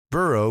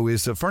Burrow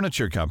is a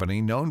furniture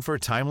company known for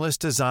timeless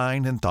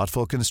design and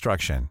thoughtful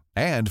construction,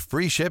 and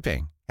free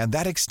shipping, and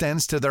that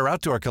extends to their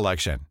outdoor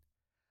collection.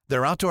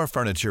 Their outdoor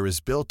furniture is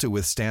built to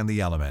withstand the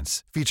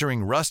elements,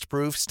 featuring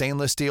rust-proof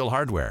stainless steel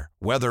hardware,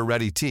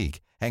 weather-ready teak,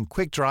 and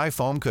quick-dry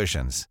foam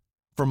cushions.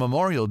 For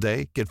Memorial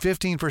Day, get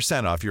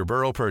 15% off your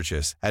Burrow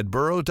purchase at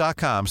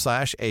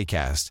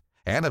burrow.com/acast,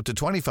 and up to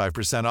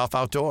 25% off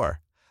outdoor.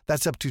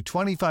 That's up to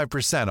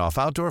 25% off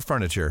outdoor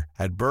furniture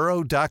at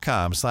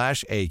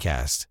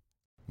burrow.com/acast.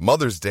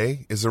 Mother's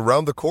Day is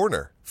around the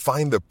corner.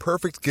 Find the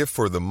perfect gift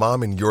for the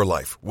mom in your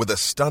life with a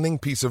stunning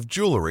piece of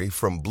jewelry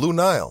from Blue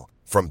Nile.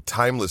 From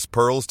timeless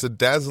pearls to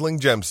dazzling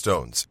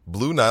gemstones,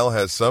 Blue Nile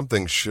has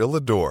something she'll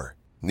adore.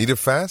 Need it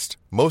fast?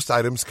 Most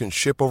items can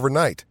ship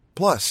overnight.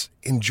 Plus,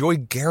 enjoy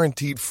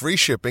guaranteed free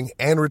shipping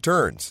and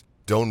returns.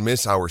 Don't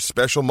miss our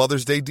special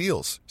Mother's Day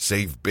deals.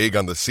 Save big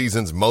on the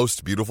season's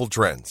most beautiful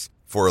trends.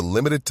 For a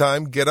limited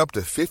time, get up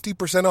to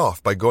 50%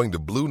 off by going to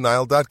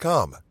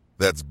BlueNile.com.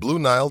 That's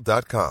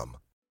BlueNile.com.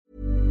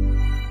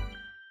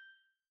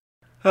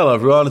 Hello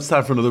everyone, it's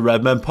time for another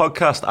Redmen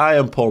podcast. I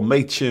am Paul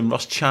Machin,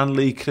 Ross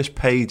Chanley, Chris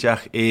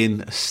Pajak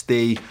in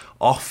Stee,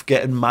 off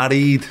getting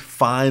married,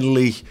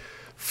 finally.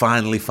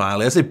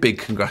 I say big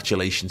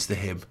congratulations to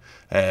him.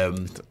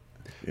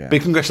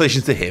 Big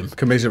congratulations to him.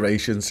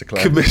 Commiserations to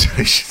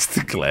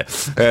Claire.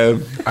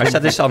 I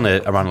said this on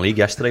the Iran League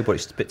yesterday, but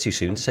it's a bit too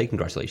soon to say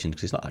congratulations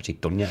because it's not actually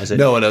done yet, is it?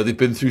 No, I know. They've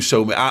been through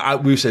so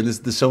many. We were saying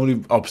there's so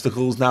many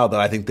obstacles now that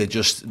I think they're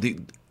just...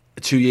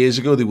 2 years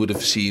ago, they would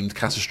have seemed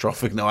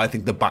catastrophic. Now I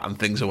think they're batting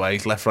things away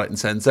left, right, and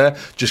centre.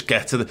 Just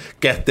get to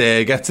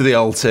the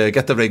altar,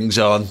 get the rings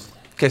on,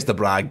 kiss the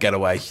bride, get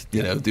away.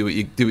 You know, do what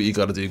you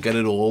got to do. Get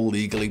it all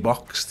legally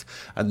boxed,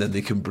 and then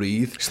they can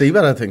breathe. Steve,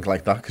 I don't think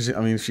like that because I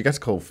mean, if she gets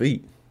cold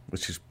feet,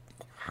 which is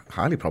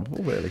highly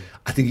probable, really.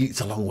 I think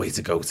it's a long way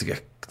to go to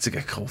get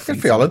cold feet.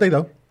 Good for your holiday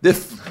though.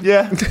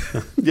 Yeah,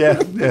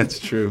 it's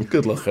true.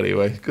 Good luck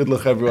anyway. Good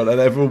luck everyone, and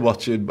everyone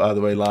watching, by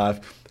the way,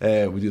 live.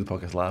 We do the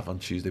podcast live on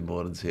Tuesday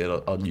mornings here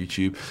on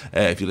YouTube.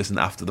 If you listen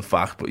after the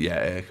fact, but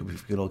yeah, we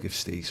can all give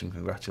Steve some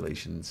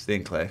congratulations. Steve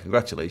and Claire,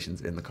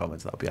 congratulations in the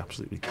comments. That'd be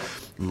absolutely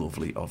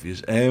lovely of you.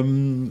 We're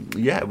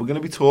going to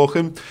be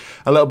talking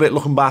a little bit,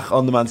 looking back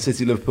on the Man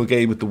City Liverpool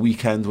game at the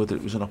weekend, whether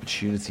it was an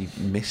opportunity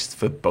missed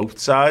for both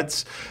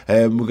sides.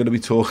 We're going to be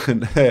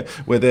talking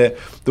whether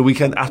the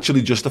weekend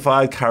actually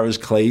justified Carra's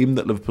claim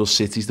that Liverpool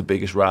City's the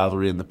biggest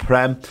rivalry in the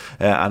Prem,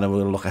 and then we're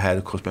going to look ahead,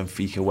 of course,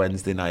 Benfica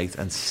Wednesday night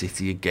and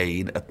City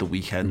again at the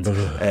weekend.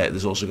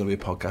 There's also going to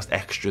be a podcast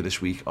extra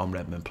this week on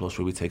Redmen Plus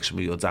where we take some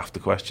of your after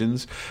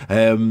questions.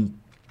 I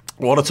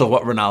want to talk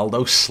about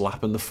Ronaldo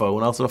slapping the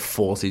phone out of a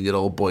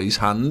 14-year-old boy's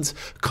hand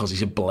because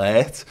he's a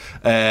blurt,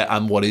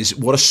 and what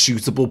a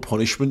suitable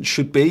punishment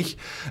should be,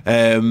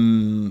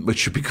 which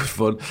should be good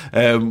fun.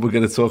 We're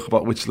going to talk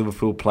about which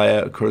Liverpool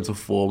player, current or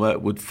former,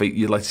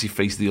 you'd like to see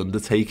face the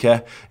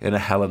Undertaker in a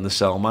Hell in the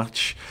Cell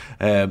match,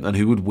 and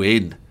who would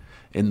win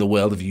in the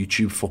world of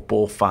YouTube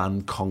football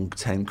fan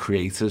content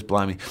creators,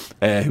 blimey,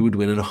 who would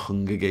win in a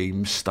Hunger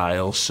Games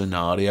style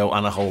scenario,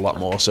 and a whole lot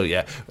more. So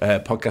yeah,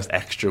 podcast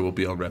extra will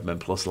be on Redmen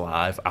Plus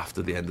live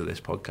after the end of this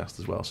podcast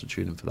as well, so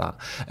tune in for that.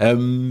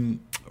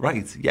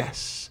 Right,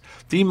 yes.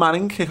 Dean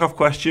Manning, kick-off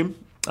question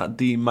at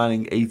Dean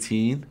Manning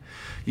 18.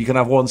 You can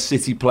have one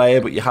City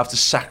player, but you have to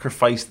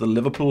sacrifice the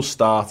Liverpool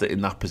starter in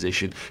that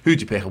position. Who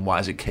do you pick and why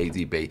is it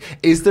KDB?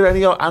 Is there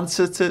any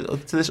answer to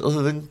this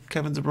other than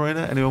Kevin De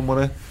Bruyne? Anyone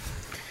want to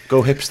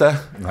go hipster?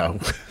 No,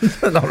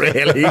 not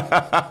really.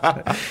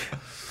 I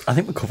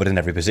think we're covered in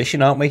every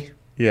position, aren't we?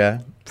 Yeah,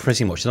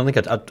 pretty much. I don't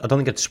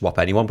think I'd swap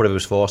anyone, but if I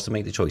was forced to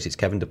make the choice, it's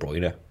Kevin De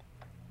Bruyne.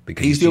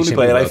 Because he's the only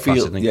player I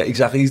feel. Yeah,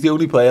 exactly. He's the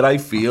only player I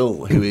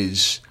feel who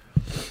is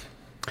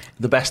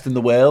the best in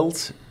the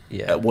world.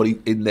 Yeah, at what he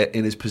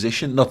in his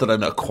position. Not that I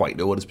don't quite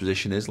know what his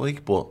position is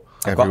like, but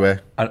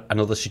everywhere.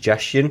 Another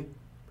suggestion.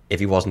 If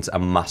he wasn't a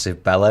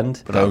massive bell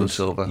end, Bernardo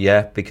Silva.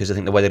 Yeah, because I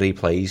think the way that he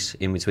plays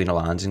in between the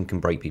lines and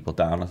can break people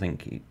down, I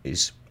think you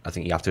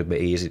have to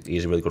admit he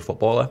is a really good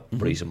footballer,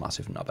 but he's a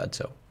massive knobhead,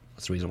 so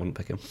that's the reason I wouldn't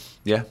pick him.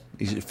 Yeah,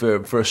 he's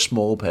for a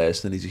small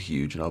person, he's a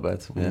huge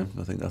knobhead. Yeah,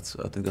 I think that's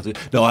it.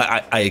 No,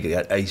 I agree.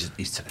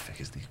 He's terrific,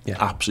 isn't he? Yeah.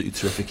 Absolutely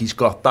terrific. He's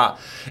got that.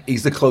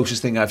 He's the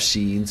closest thing I've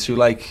seen to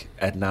like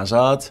Eden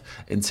Hazard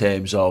in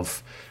terms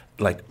of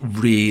like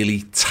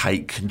really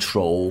tight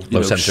control,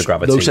 low centre of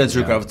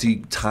gravity,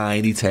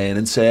 tiny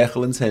turning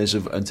circle in terms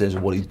of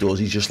what he does.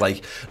 He's just like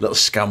a little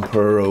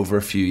scamper over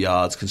a few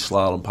yards, can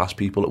slalom past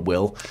people at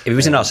will. If he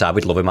was in outside,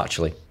 we'd love him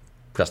actually.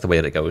 That's the way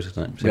that it goes,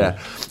 isn't it? So, yeah.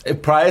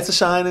 Prior to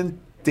signing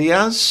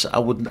Diaz,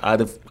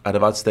 I'd have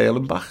had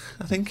Sterling back,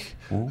 I think.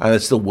 Ooh. And I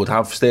still would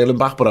have Sterling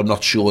back, but I'm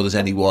not sure there's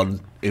anyone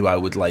who I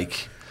would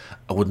like.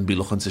 I wouldn't be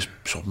looking to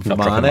swap him for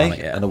Mane,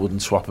 and I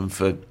wouldn't swap him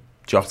for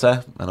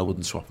Jota, and I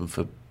wouldn't swap him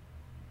for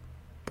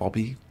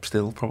Bobby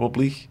still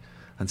probably,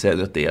 and say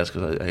that Diaz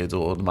because I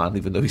adore the man,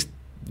 even though he's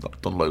not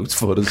done loads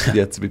for us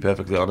yet, to be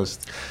perfectly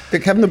honest.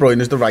 Kevin De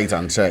Bruyne is the right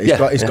answer.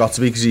 He's got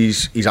to be, because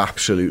he's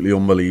absolutely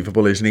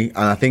unbelievable, isn't he?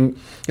 And I think,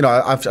 you know,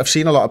 I've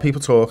seen a lot of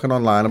people talking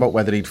online about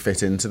whether he'd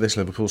fit into this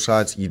Liverpool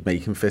side. You'd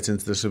make him fit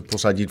into this Liverpool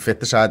side. You'd fit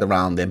the side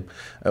around him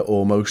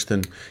almost.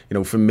 And, you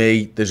know, for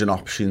me, there's an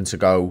option to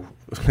go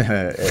with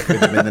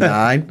him in the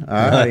 9.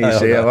 You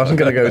see, I wasn't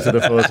going to go to the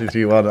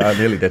 4-2-3-1. I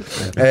nearly did.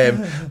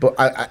 But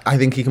I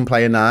think he can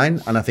play a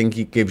 9, and I think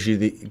he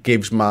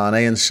gives Mane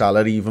and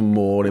Salah even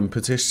more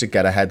impetus to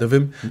get ahead of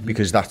him,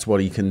 because that's what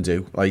he can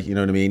do. Like, you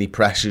know what I mean? He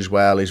presses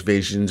well. His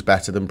vision's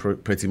better than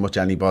pretty much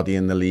anybody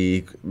in the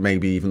league,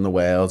 maybe even the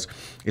Wales.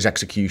 His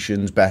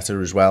execution's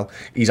better as well.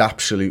 He's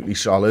absolutely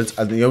solid.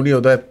 And the only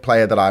other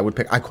player that I would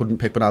pick, I couldn't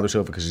pick Bernardo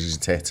Silva because he's a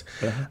tit.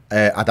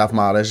 I'd have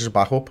Mahrez as a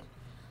backup.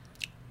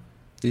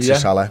 To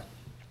Salah,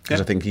 because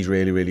I think he's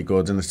really, really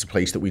good, and it's a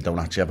place that we don't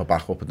actually have a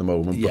backup at the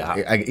moment.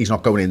 But he's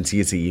not going into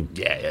your team.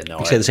 No.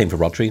 You'd say the same for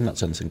Rodri in that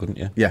sense, couldn't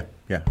you? Yeah,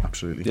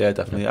 absolutely. Yeah,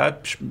 definitely.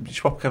 I'd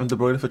swap Kevin De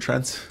Bruyne for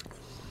Trent.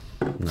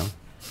 No.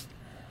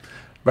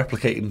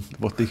 Replicating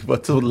what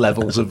the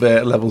levels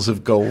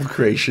of goal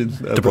creation.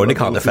 De Bruyne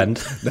can't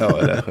defend. No,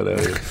 I know.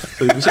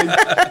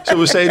 So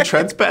we're saying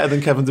Trent's better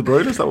than Kevin De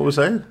Bruyne. Is that what we're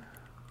saying?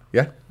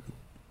 Yeah.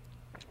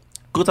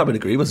 Good to have an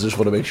agreement. I just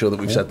want to make sure that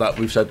we've said that.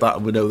 We've said that,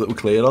 and we know that we're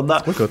clear on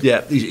that. We're good.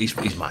 Yeah,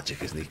 he's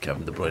magic, isn't he,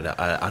 Kevin De Bruyne?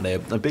 And a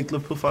big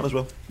Liverpool fan as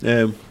well.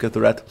 Get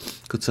the red.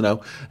 Good to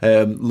know.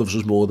 Loves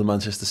us more than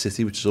Manchester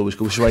City, which is always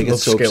good. Which is why he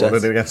gets so upset.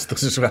 Against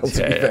us as well. To be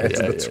fair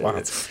to the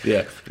twat.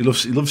 Yeah, he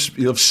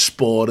loves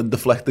sport and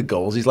deflected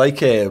goals. He's like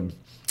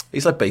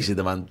basically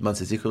the Man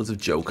City equivalent of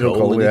Joe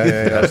Cole.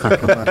 Yeah.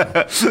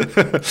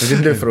 He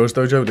didn't do it for us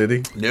though, Joe, did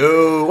he?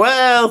 No.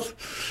 Well,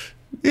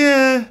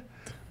 yeah.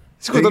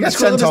 He got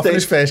sent off in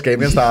his first game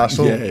against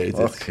Arsenal. Yeah, he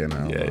did.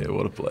 Yeah,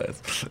 what a player.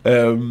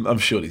 I'm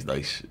sure he's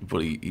nice,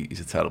 but he's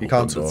a terrible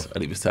pundit,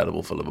 and he was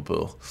terrible for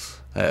Liverpool.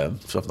 So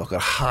I've not got a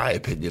high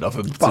opinion of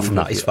him. Apart from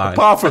that, he's fine.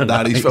 Apart from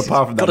that, he's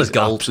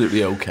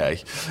absolutely okay.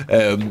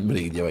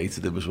 Mourinho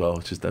hated him as well,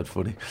 which is dead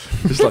funny.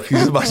 Just like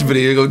he's a massive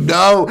Mourinho go,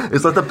 no!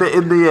 It's like the bit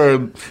in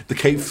the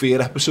Cape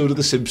Fear episode of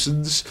The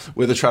Simpsons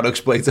where they're trying to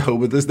explain to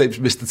Homer his name's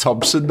Mr.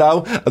 Thompson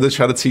now, and they're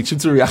trying to teach him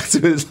to react to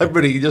it. It's like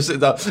Mourinho sitting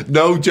down,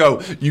 no,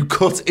 Joe, you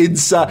cut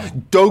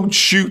inside, don't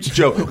shoot,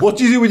 Joe. What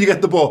do you do when you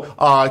get the ball?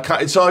 I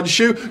can't inside your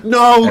shoe?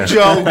 No,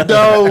 Joe,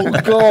 no,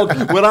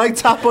 God. When I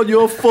tap on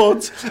your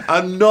foot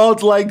and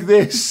nod like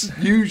this,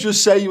 you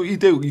just say what you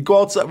do. You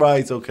go outside,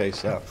 right? Okay,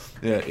 so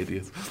yeah,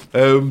 idiot.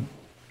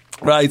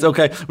 Right,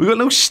 okay. We've got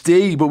no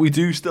Steve, but we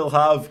do still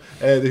have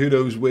the Who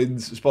Knows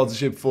Wins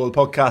sponsorship for the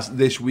podcast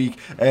this week.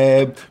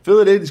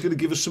 Filling in is going to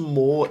give us some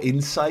more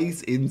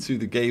insight into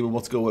the game and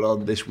what's going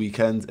on this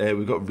weekend.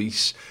 We've got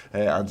Reese,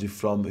 Andrew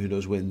from Who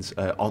Knows Wins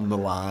on the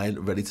line,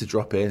 ready to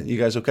drop in. You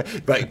guys okay?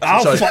 Right.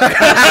 Sorry.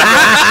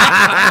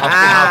 After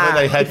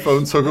having a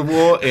headphone tug of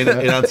war in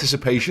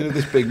anticipation of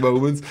this big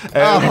moment.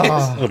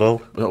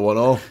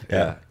 1-1.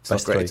 Yeah. It's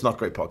not great. It's not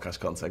great podcast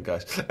content,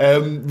 guys.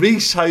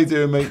 Reese, how you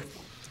doing, mate?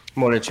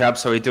 Morning,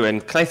 chaps. How are you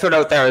doing? Can I throw it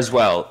out there as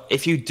well?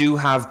 If you do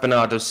have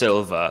Bernardo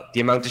Silva, the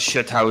amount of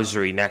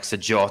shithousery next to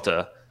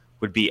Jota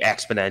would be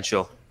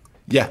exponential.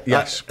 Yeah,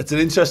 yes, it's an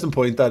interesting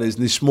point. That is,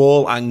 the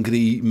small,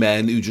 angry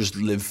men who just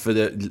live for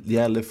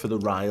the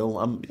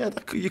rile.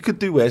 You could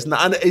do worse.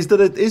 And is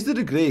there a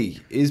degree?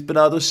 Is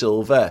Bernardo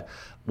Silva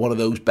one of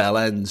those bell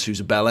ends who's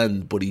a bell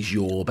end, but he's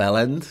your bell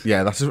end?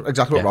 Yeah, that's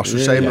exactly what Ross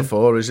was saying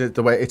before. Is it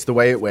it's the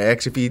way it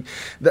works?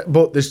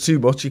 But there's too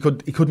much. He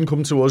couldn't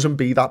come to us and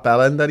be that bell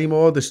end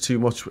anymore. There's too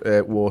much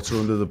water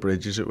under the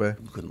bridge, as it were.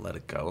 We couldn't let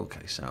it go.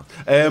 Okay, Sam.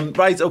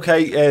 Right.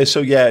 Okay.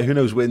 So Who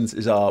Knows Wins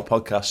is our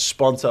podcast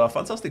sponsor, our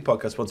fantastic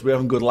podcast sponsor. We're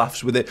having good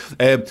laughs with it.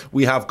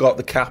 We have got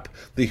the cap,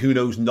 the Who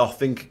Knows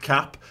Nothing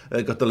cap.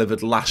 Got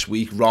delivered last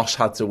week. Ross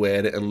had to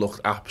wear it and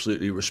looked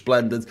absolutely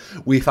resplendent.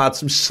 We've had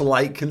some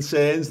slight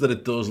concerns that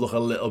it does look a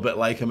little bit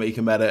like a Make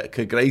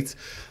America Great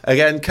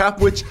Again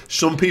cap, which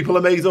some people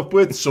are made up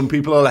with, some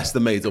people are less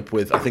than made up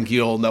with. I think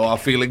you all know our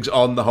feelings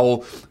on the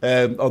whole,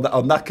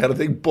 on that kind of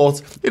thing.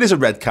 But it is a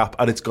red cap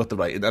and it's got the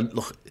right. And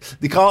look,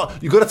 you've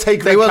got to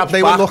take red caps back.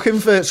 They were looking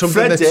for something.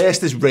 Fred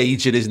Durst is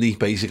raging, isn't he?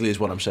 Basically, is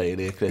what I'm saying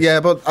here, Chris. Yeah,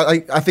 but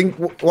I think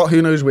what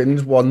Who Knows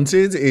Wins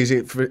wanted is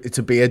it for it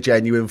to be a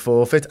genuine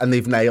forfeit, and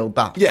they've nailed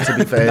that. Yeah, to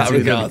be fair, in that to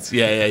regard.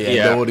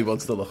 Yeah. Nobody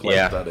wants to look like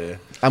that here.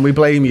 And we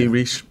blame you,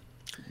 Reece.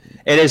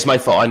 It is my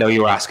fault. I know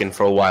you were asking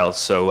for a while,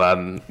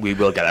 so we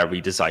will get a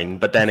redesign.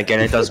 But then again,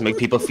 it does make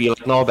people feel like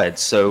knobheads,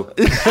 so...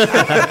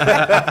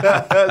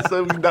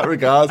 So in that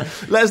regard,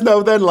 let us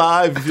know then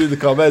live if you're in the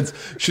comments.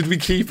 Should we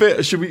keep it?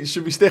 Or should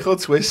we stick or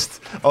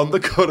twist on the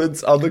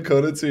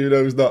current Who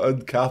Knows Not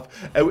and cap?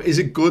 Is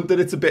it good that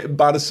it's a bit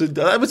embarrassing?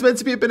 It was meant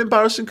to be a bit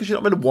embarrassing because you're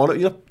not meant to want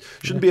it.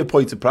 Shouldn't be a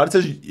point of pride. It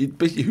says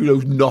basically Who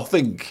Knows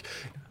Nothing.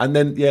 And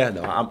then,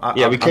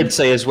 we could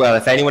say as well,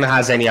 if anyone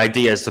has any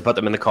ideas, to put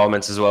them in the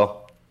comments as well.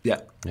 Yeah.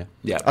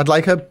 I'd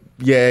like a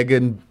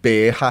Jürgen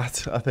beer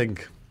hat, I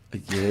think. A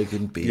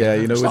Jürgen beer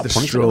hat? Yeah, with the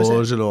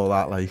straws and all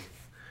that, like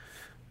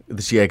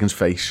this Jürgen's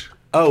face.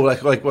 Oh, like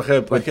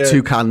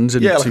two cans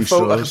and two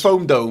straws. Like a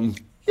foam dome.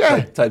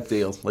 type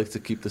deal, like to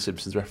keep the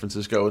Simpsons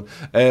references going.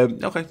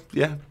 Okay,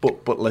 yeah,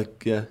 but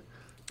like, yeah.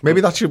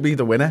 Maybe that should be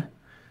the winner.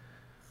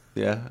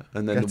 Yeah,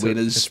 and then the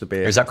winners. The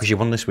beer. Is that because you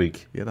won this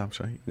week? Yeah,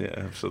 that's right. Yeah,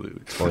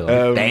 absolutely.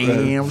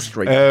 Damn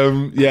straight.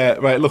 Yeah,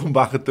 right. Looking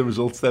back at the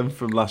results then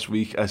from last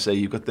week, I say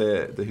you've got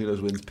the Who Knows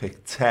Wins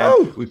pick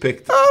 10. We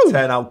picked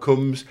 10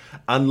 outcomes,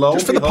 and lo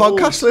Just for the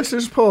podcast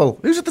listeners, Paul,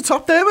 who's at the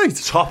top there,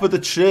 mate? Top of the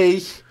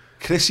tree,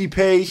 Chrissy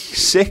P,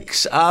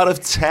 6 out of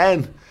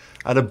 10.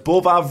 An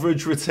above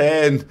average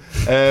return,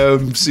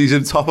 sees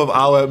him top of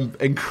our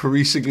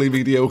increasingly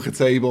mediocre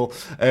table.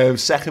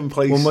 Second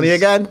place. Won money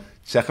again.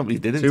 Second, you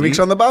did it. 2 weeks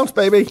on the bounce,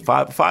 baby.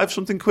 Five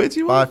something quid.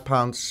 You won?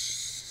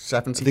 £5.73. I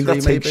think that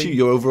takes maybe. you.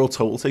 Your overall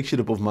total takes you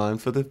above mine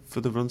for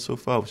the run so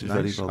far, which is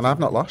very Nice. well. And I've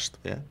not lost.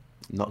 Yeah,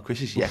 not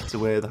Chris is yet to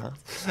wear the hat.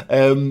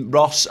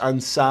 Ross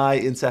and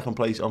Si in second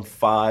place on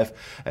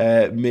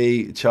 5.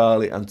 Me,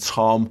 Charlie, and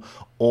Tom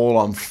all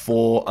on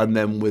 4, and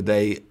then with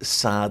a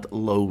sad,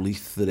 lowly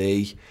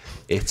 3,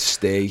 it's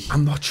Steve.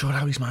 I'm not sure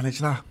how he's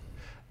managed that.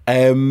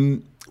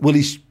 Well,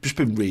 he's just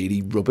been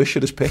really rubbish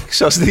at his picks,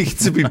 hasn't he?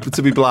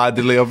 to be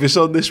blindingly obvious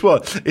on this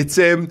one.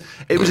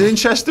 It was an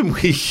interesting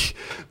week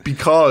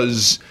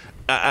because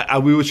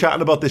we were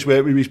chatting about this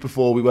weren't we, Reece,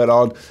 before we went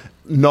on.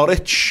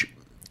 Norwich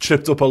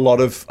tripped up a lot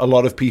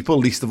of people,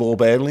 least of all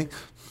Burnley.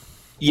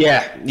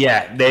 Yeah.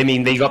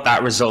 They got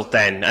that result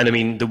then, and I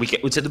mean,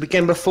 was it the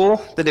weekend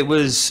before that it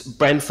was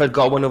Brentford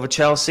got one over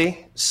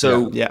Chelsea?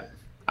 So yeah.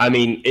 I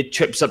mean, it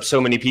trips up so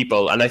many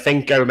people, and I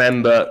think I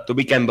remember the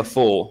weekend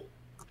before,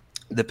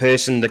 the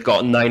person that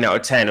got 9 out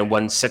of 10 and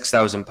won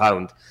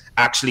 £6,000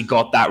 actually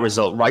got that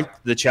result right,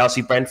 the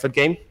Chelsea-Brentford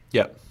game.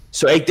 Yeah.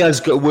 So it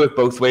does work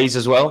both ways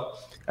as well.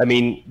 I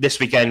mean,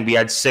 this weekend we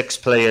had 6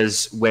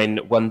 players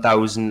win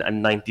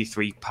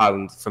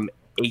 £1,093 from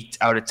 8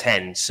 out of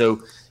 10.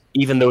 So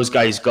even those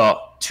guys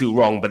got 2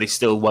 wrong, but they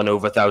still won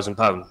over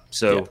 £1,000.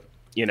 So,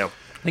 you know.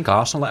 I think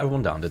Arsenal let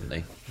everyone down, didn't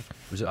they?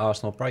 Was it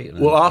Arsenal-Brighton?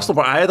 Well, I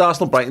had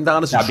Arsenal-Brighton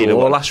down as a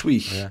draw last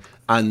week. Yeah.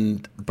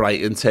 And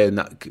Brighton turning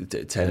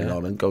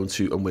on and going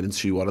to and winning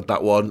 2-1 at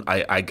that one.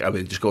 I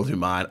mean, just going through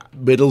mine.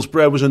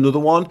 Middlesbrough was another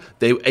one.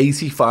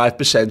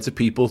 85% of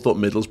people thought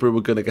Middlesbrough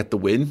were going to get the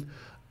win,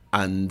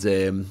 and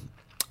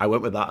I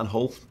went with that. And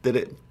Hull did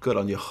it. Good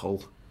on you,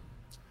 Hull.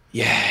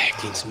 Yeah,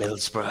 against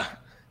Middlesbrough,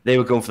 they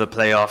were going for the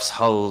playoffs.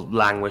 Hull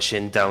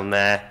languishing down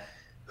there.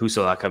 Who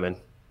saw that coming?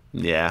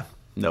 Yeah,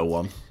 no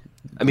one.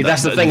 I mean,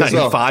 that's the thing as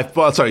well.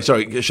 Sorry,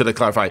 should I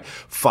clarify?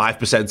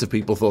 5% of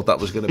people thought that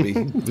was going to be.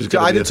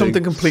 I did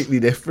something completely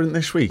different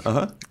this week.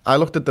 I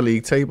looked at the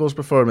league tables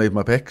before I made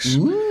my picks.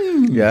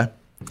 Yeah.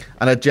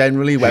 And I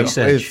generally went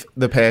with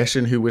the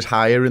person who was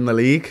higher in the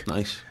league.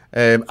 Nice.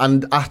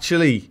 And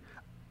actually,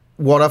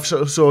 what I've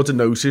sort of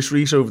noticed,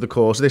 Reece, over the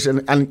course of this,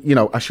 and you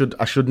know, I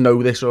should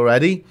know this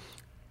already.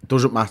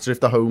 Doesn't matter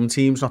if the home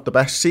team's not the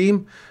best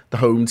team, the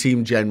home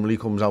team generally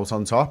comes out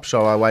on top.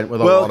 So I went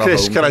with a lot of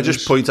Chris, home can teams. I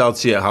just point out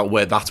to you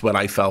that's when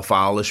I fell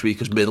foul this week,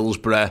 because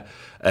Middlesbrough,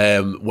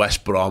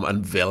 West Brom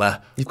and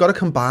Villa. You've got to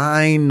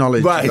combine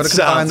knowledge. Right, You've got to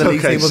combine the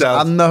league tables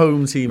and the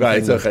home team.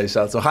 Right, thing. okay,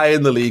 so high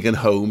in the league and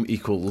home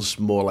equals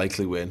more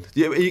likely win.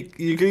 You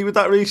agree with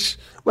that, Reece?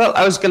 Well,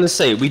 I was going to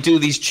say, we do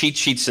these cheat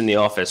sheets in the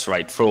office,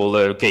 right, for all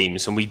the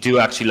games, and we do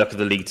actually look at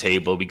the league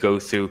table. We go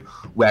through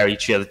where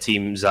each of the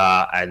teams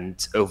are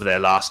and over their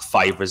last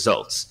 5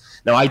 results.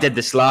 Now, I did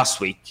this last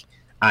week,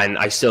 and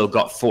I still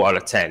got 4 out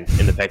of 10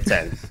 in the Big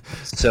 10.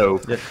 So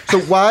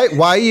why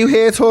are you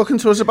here talking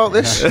to us about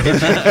this?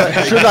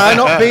 Should I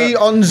not be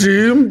on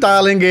Zoom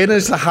dialing in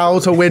as to how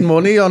to win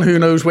money on Who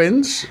Knows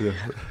Wins? Yeah.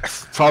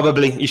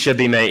 Probably you should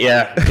be, mate,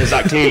 yeah. Because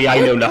clearly I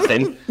know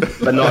nothing,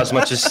 but not as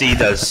much as C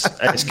does.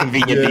 And it's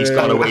convenient that he's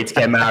gone away to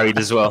get married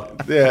as well.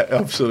 Yeah,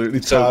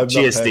 absolutely. So,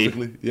 cheers,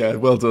 Steve. Yeah,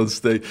 well done,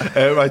 Steve.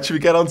 Right, should we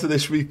get on to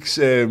this week's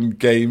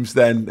games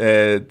then?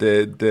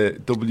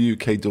 The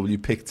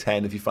WKW Pick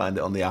 10, if you find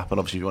it on the app. And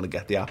obviously, if you want to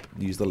get the app,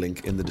 use the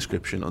link in the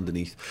description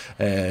underneath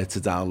to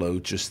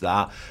download just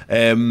that.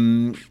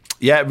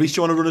 Yeah, Reece, do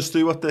you want to run us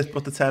through what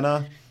the 10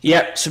 are?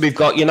 Yeah, so we've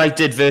got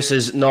United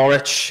versus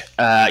Norwich.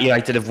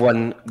 United have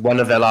won one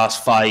of their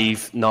last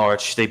 5.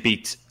 Norwich, they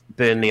beat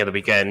Burnley at the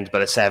weekend, but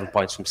they're 7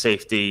 points from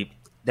safety.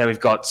 Then we've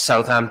got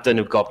Southampton,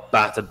 who got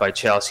battered by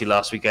Chelsea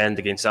last weekend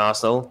against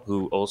Arsenal,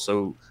 who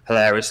also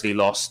hilariously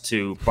lost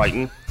to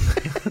Brighton.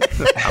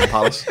 And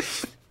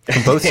Palace.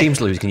 When both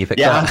teams lose, can you pick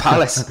that? Yeah, and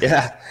Palace,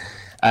 yeah.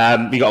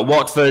 We got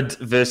Watford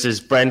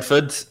versus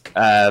Brentford.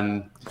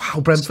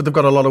 Wow, Brentford have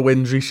got a lot of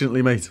wins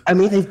recently, mate. I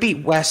mean, they've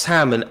beat West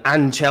Ham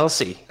and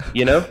Chelsea,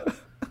 you know? And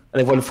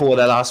they've won 4 of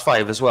their last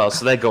 5 as well,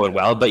 so they're going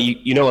well. But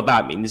you know what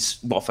that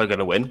means. Watford are going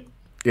to win.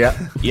 Yeah.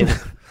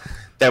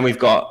 Then we've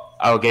got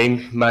our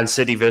game, Man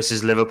City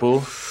versus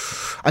Liverpool.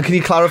 And can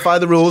you clarify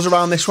the rules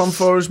around this one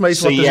for us, mate?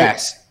 So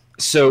yes.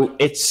 So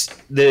it's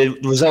the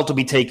result will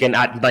be taken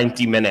at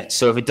 90 minutes.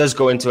 So if it does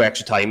go into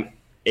extra time,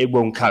 it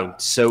won't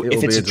count. So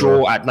if it's a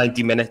draw at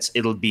 90 minutes,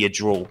 it'll be a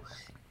draw.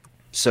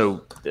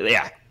 So,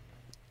 yeah.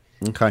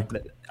 Okay.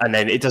 And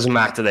then it doesn't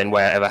matter then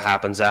wherever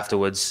happens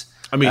afterwards.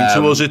 I mean,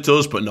 to us it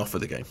does, but not for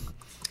the game.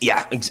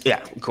 Yeah,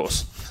 of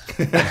course.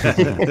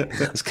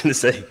 I was going to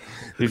say,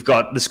 we've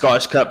got the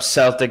Scottish Cup,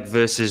 Celtic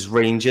versus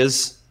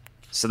Rangers.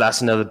 So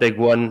that's another big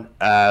one.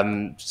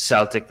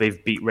 Celtic,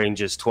 they've beat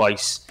Rangers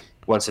twice,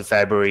 once in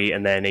February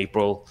and then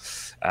April.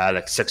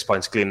 6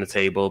 points clear in the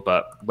table,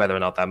 but whether or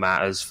not that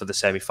matters for the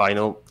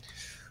semi-final,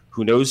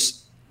 who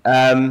knows?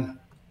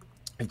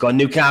 We've got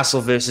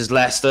Newcastle versus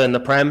Leicester in the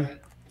Prem.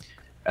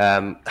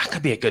 That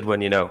could be a good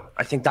one,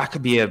 I think that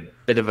could be a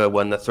bit of a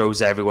one that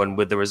throws everyone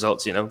with the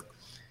results,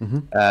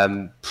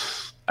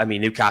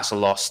 Newcastle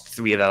lost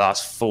 3 of their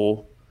last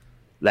 4.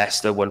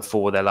 Leicester won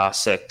 4 of their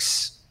last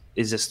 6.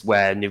 Is this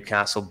where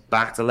Newcastle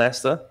back to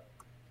Leicester?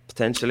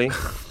 Potentially.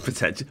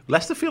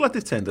 Leicester feel like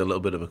they've turned a little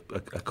bit of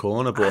a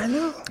corner, but... I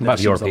know. Might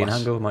be European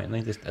hangover, mightn't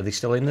they? Are they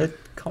still in the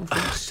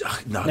conference?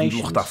 No, I've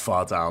looked that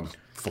far down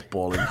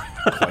football in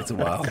quite a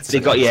while.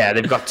 They've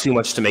got too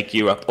much to make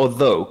Europe.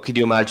 Although, could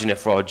you imagine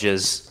if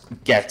Rodgers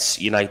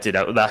gets United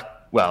out of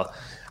that? Well,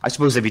 I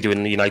suppose they'd be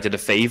doing United a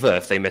favour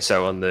if they miss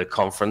out on the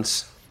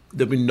conference.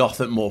 There'd be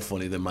nothing more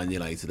funny than Man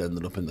United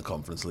ending up in the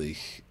Conference League.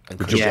 And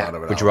would you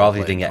rather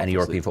you didn't get any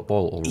European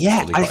football? Or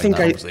I think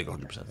I...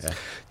 100%. Yeah.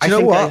 I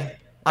know what?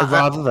 I'd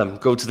rather them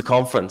go to the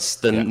conference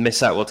than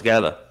miss out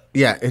altogether.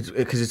 Yeah,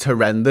 because it's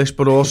horrendous,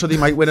 but also they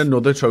might win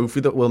another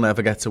trophy that we'll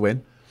never get to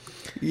win.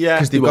 Yeah,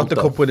 because they've got the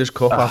Cup Winners'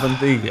 Cup, haven't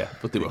they? Yeah,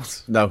 but they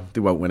won't. No, they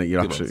won't win it.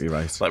 You're absolutely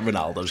right. Like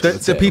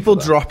Ronaldo's. The people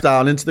drop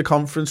down into the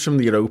conference from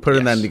the Europa,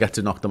 and then they get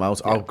to knock them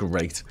out. Yeah. Oh,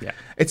 great! Yeah,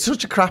 it's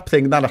such a crap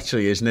thing that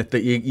actually, isn't it?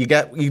 That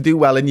you do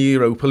well in your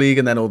Europa League,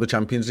 and then all the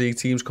Champions League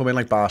teams come in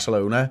like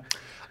Barcelona.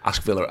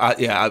 Ask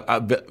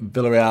Villarreal,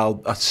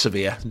 Villarreal at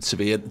Sevilla.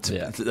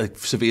 Like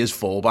Sevilla's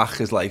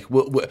fallback is like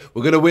we're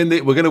going to win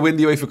the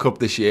UEFA Cup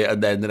this year,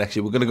 and then the next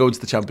year we're going to go into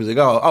the Champions League.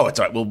 Oh, it's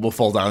all right. We'll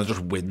fall down and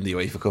just win the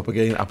UEFA Cup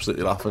again.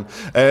 Absolutely laughing.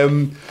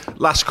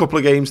 Last couple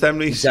of games, then,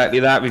 Reece. Exactly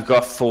that. We've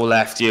got 4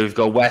 left here. We've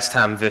got West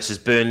Ham versus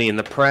Burnley in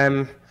the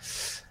Prem,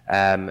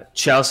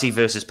 Chelsea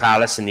versus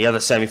Palace in the other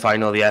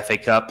semi-final, the FA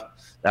Cup.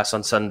 That's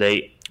on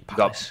Sunday. We've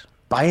got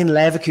Bayern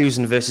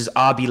Leverkusen versus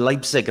RB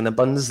Leipzig in the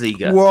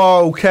Bundesliga.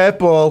 Whoa,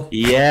 careful.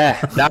 Yeah,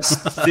 that's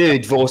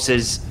third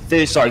versus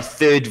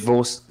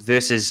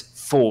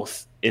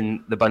 4th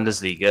in the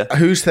Bundesliga.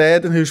 Who's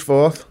third and who's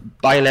 4th?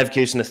 Bayern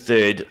Leverkusen are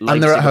 3rd. Leipzig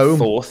and they're at home.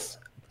 4th.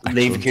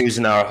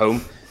 Leverkusen are at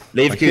home.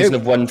 Leverkusen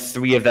have won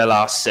 3 of their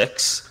last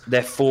 6.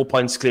 They're 4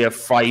 points clear of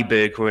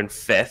Freiburg, who are in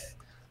 5th.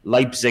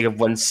 Leipzig have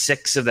won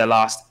 6 of their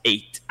last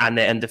 8, and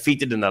they're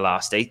undefeated in their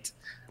last 8.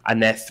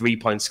 And they're 3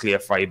 points clear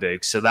of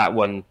Freiburg. So that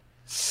one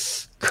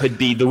could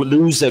be, the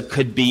loser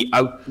could be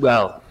out.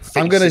 Well,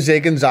 I'm going to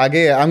zig and zag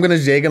here. I'm going to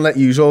zig and let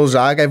you all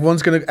zag.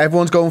 Everyone's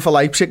going for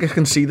Leipzig. I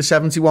can see the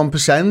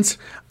 71%.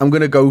 I'm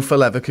going to go for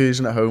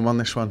Leverkusen at home on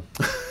this one.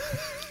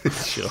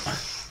 Sure.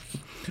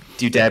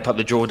 Do you dare put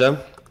the draw down?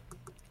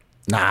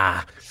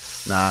 Nah.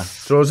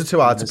 Draws are too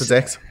hard to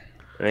predict.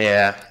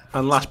 Yeah.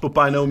 And last but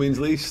by no means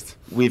least,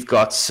 we've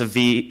got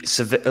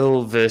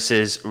Seville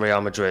versus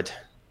Real Madrid.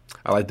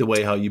 I like the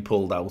way how you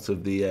pulled out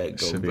of the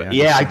Sevilla.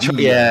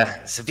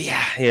 Sevilla.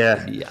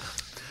 Yeah.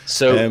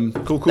 So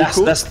cool. That's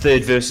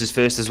 3rd versus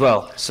 1st as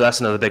well. So that's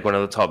another big one at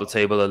the top of the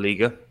table, La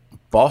Liga.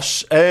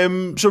 Boss.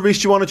 So Reece,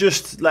 do you want to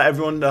just let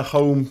everyone at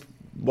home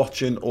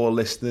watching or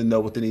listening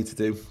know what they need to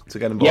do to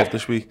get involved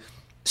this week?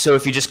 So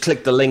if you just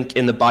click the link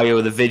in the bio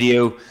of the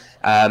video,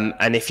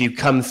 and if you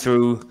come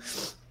through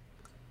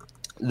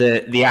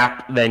the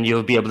app, then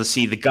you'll be able to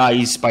see the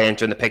guys by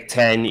entering the pick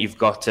 10. You've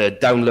got to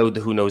download the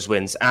Who Knows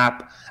Wins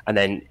app, and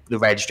then the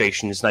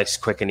registration is nice,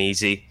 quick and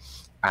easy,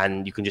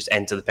 and you can just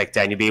enter the pick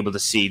 10. You'll be able to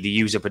see the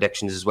user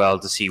predictions as well,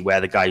 to see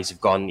where the guys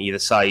have gone either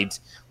side,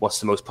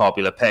 what's the most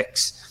popular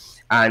picks.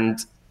 And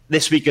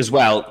this week as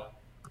well,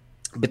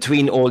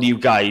 between all you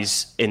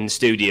guys in the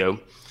studio,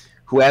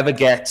 whoever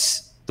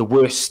gets the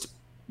worst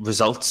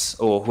results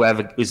or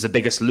whoever is the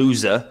biggest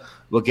loser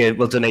will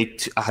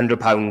donate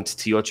 £100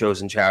 to your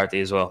chosen charity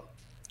as well.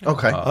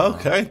 Okay.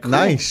 Okay. Cool.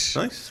 Nice.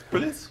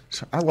 Brilliant.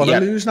 So I want to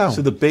lose now.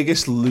 So the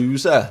biggest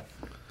loser.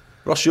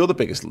 Ross, you're the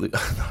biggest loser. No,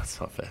 that's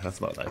not fair.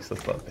 That's not nice.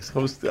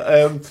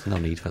 No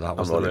need for that,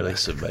 was there really?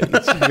 So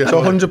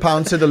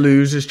 £100 to the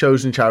loser's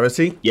chosen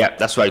charity. Yeah,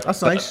 that's right.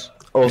 That's nice.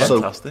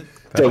 Also, fantastic.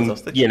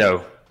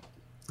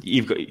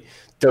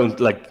 Don't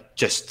like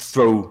just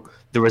throw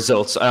the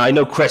results. I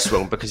know Chris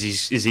won't because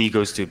his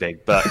ego's too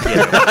big, but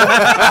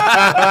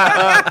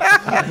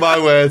my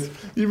word,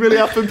 you really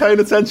have been paying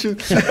attention.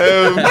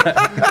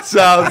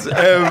 Sounds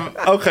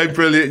okay,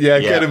 brilliant. Yeah,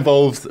 get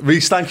involved.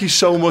 Reece, thank you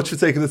so much for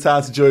taking the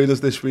time to join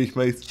us this week,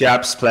 mate.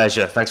 Jabs,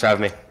 pleasure. Thanks for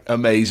having me.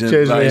 Amazing.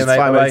 Cheers, mate.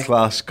 Bye.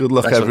 Class. Good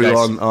luck,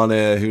 everyone, on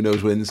Who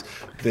Knows Wins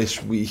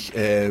this week.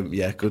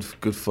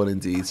 Good fun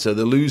indeed. So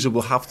the loser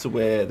will have to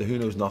wear the Who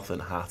Knows Nothing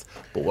hat,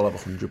 but we'll have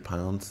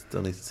 £100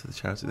 donated to the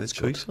charity of their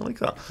choice. I like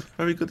that.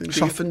 Very good indeed.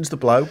 Softens the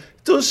blow.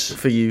 It does.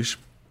 For use.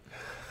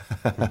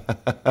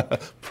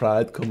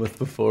 Pride cometh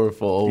before a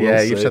fall.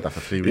 Yeah, you've said that for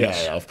 3 weeks. Yeah,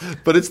 I have.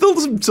 But it still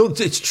doesn't.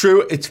 It's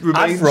true. It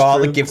remains. I'd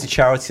rather true. give to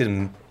charity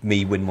than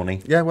me win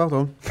money. Yeah, well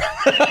done.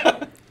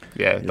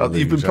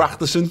 You've been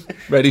practicing,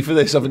 ready for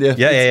this, haven't you?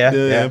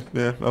 Yeah,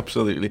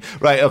 absolutely.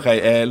 Right,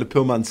 okay.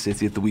 Liverpool, Man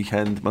City at the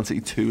weekend. Man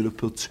City 2,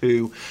 Liverpool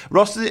 2.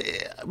 Ross,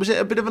 was it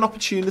a bit of an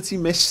opportunity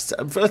missed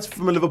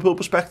from a Liverpool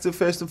perspective,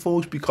 first and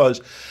foremost?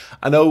 Because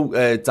I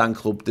know Dan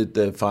Club did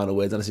the final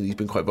word, and I think he's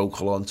been quite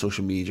vocal on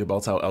social media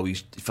about how he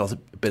felt a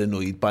bit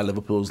annoyed by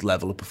Liverpool's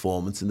level of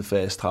performance in the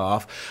first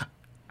half.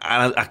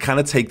 And I kind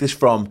of take this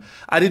from,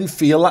 I didn't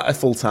feel that at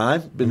full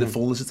time, in the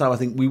fullness of time. I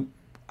think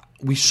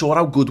we saw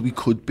how good we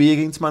could be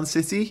against Man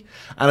City,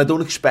 and I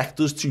don't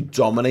expect us to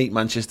dominate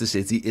Manchester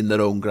City in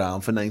their own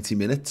ground for 90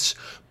 minutes,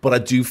 but I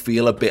do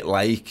feel a bit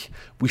like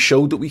we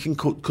showed that we can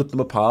cut them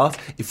apart.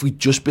 If we'd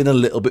just been a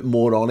little bit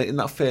more on it in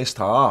that first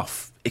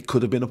half, it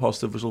could have been a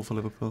positive result for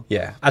Liverpool.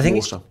 Yeah, I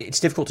think it's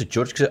difficult to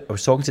judge, because I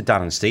was talking to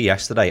Dan and Steve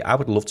yesterday. I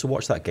would love to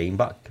watch that game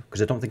back,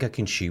 because I don't think I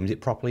consumed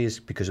it properly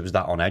because it was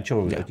that on edge,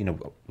 or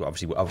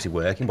obviously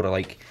working, but I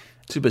like...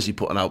 Too busy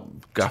putting out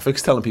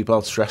graphics telling people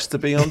how stressed to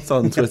be on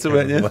Twitter,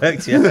 weren't you? It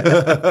worked,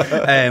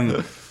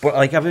 yeah. But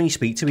like, when you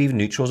speak to even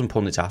neutrals and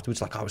pundits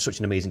afterwards, like, it was such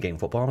an amazing game of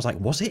football. I was like,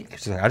 was it?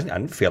 Because I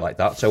didn't feel like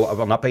that. So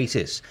on that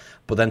basis,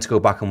 but then to go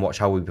back and watch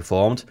how we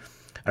performed,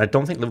 and I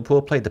don't think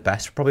Liverpool played the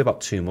best for probably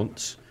about 2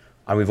 months.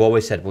 And we've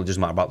always said, well, it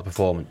doesn't matter about the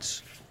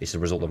performance. It's the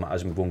result that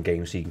matters. And we've won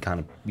games, so you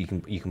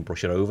can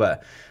brush it over.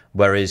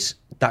 Whereas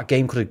that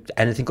game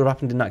anything could have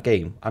happened in that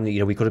game, and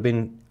we could have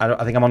been.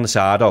 I think I'm on the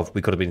side of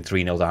we could have been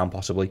 3-0 down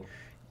possibly.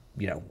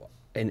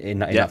 In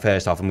that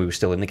first half, and we were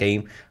still in the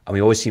game. And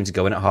we always seem to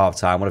go in at half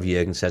time, whatever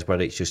Jurgen says,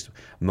 whether it's just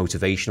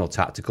motivational,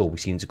 tactical, we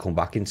seem to come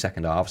back in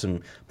second halves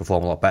and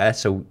perform a lot better.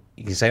 So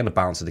you can say on the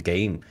balance of the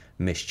game,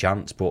 missed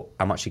chance, but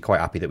I'm actually quite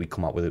happy that we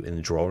come out with it in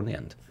the draw in the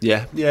end.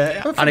 Yeah.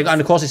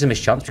 And of course it's a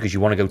missed chance because you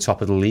want to go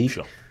top of the league.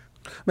 Sure.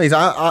 Mate,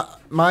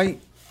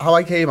 how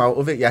I came out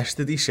of it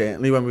yesterday,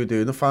 certainly when we were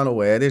doing the final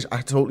word, is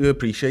I totally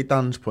appreciate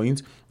Dan's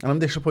point, and I'm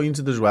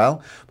disappointed as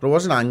well, but I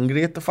wasn't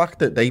angry at the fact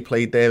that they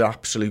played their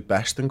absolute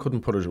best and couldn't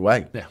put us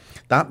away. Yeah.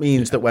 That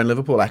means that when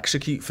Liverpool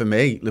execute, for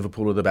me,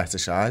 Liverpool are the better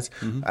side.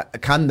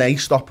 Can they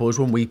stop us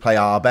when we play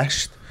our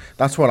best?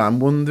 That's what I'm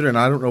wondering.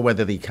 I don't know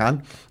whether they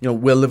can.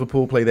 Will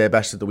Liverpool play their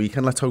best at the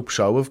weekend? Let's hope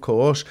so, of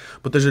course.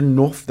 But there's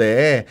enough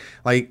there.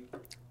 Like,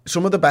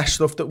 some of the best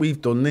stuff that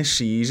we've done this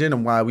season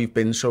and why we've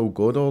been so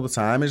good all the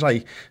time is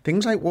like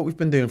things like what we've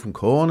been doing from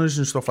corners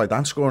and stuff like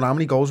that, scoring how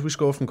many goals we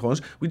scored from corners.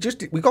 We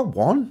got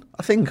one,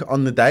 I think,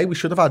 on the day. We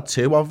should have had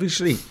two,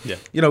 obviously.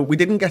 Yeah. We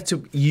didn't get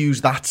to use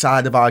that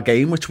side of our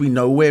game, which we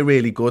know we're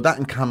really good at,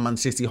 and can Man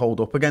City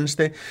hold up against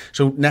it?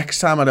 So next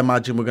time I'd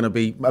imagine we're going to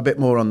be a bit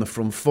more on the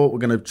front foot. We're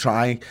going to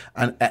try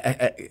and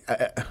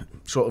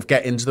sort of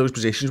get into those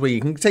positions where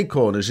you can take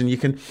corners and you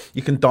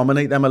can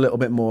dominate them a little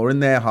bit more in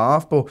their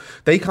half, but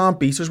they can't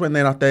beat us when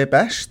they're at their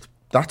best.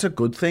 That's a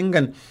good thing,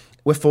 and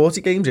we're 40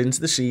 games into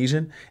the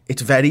season.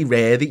 It's very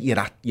rare that you're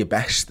at your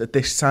best at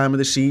this time of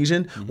the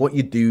season. What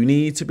you do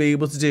need to be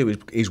able to do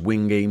is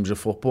win games of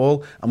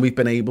football, and we've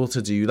been able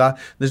to do that.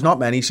 There's not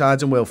many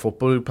sides in world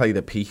football who play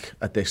the peak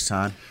at this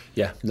time.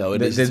 Yeah, no,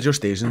 it is. There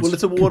just isn't. Well,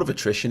 it's a war of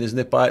attrition, isn't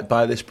it,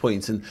 by this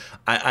point? And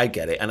I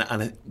get it. And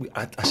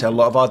I say a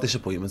lot of our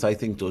disappointment, I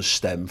think, does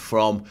stem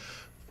from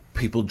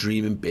people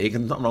dreaming big,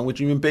 and nothing wrong with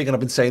dreaming big. And I've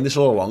been saying this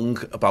all along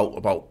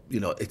about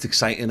it's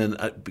exciting, and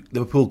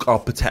Liverpool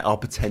are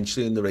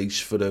potentially in the race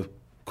for the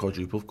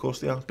quadruple. Of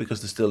course they are,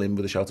 because they're still in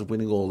with a shout of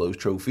winning all those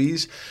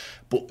trophies.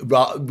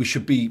 But we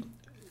should be.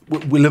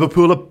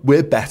 Liverpool,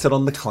 we're better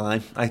on the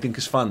climb, I think,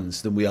 as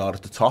fans than we are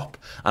at the top,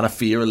 and I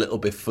fear a little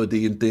bit for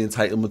the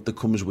entitlement that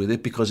comes with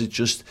it, because it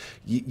just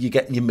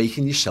you're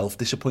making yourself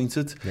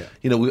disappointed.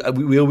 Yeah.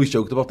 We always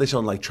joked about this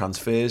on like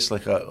transfers.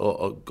 Like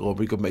a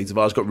very good mate of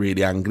ours got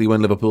really angry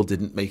when Liverpool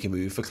didn't make a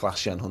move for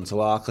Klaas-Jan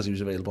Huntelaar because he was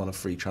available on a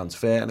free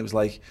transfer, and it was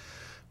like,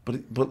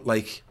 but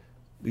like.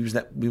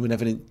 We were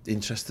never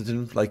interested in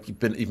him. Like,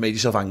 you've made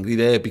yourself angry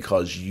there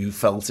because you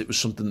felt it was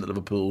something that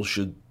Liverpool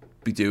should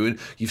be doing.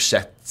 You've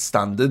set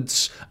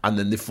standards, and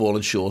then they've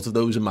fallen short of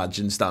those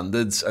imagined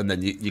standards, and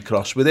then you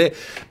cross with it.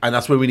 And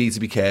that's where we need to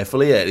be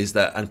careful here, is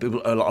that, and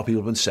a lot of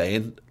people have been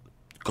saying,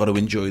 got to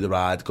enjoy the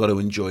ride, got to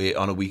enjoy it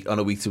on a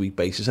week-to-week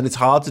basis, and it's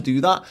hard to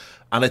do that.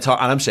 And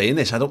I'm saying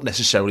this, I don't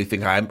necessarily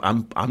think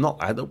I'm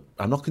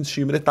not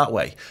consuming it that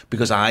way,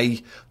 because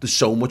there's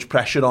so much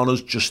pressure on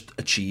us just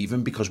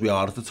achieving because we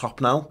are at the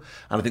top now,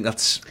 and I think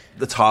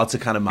that's hard to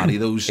kind of marry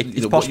those.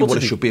 It's what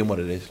it should be and what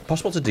it is.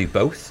 Possible to do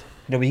both.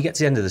 When you get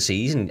to the end of the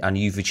season and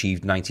you've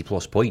achieved 90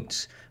 plus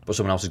points, but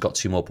someone else has got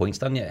 2 more points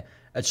than you,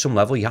 at some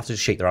level you have to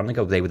just shake their hand and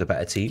go, they were the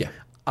better team. Yeah.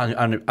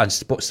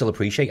 But still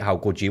appreciate how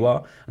good you are,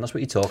 and that's what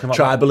you're talking about.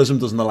 Tribalism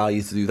doesn't allow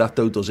you to do that,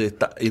 though, does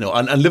it?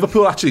 And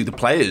Liverpool, actually, the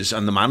players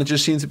and the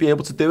managers seem to be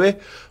able to do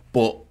it,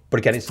 but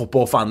again, it's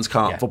football fans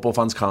can't. Yeah. Football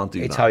fans can't do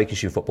that. It's how you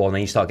consume football, and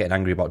then you start getting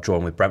angry about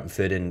drawing with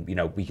Brentford, and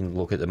we can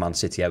look at the Man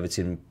City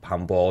Everton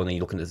handball, and then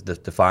you're looking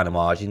at the finer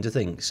margins of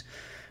things.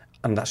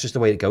 And that's just the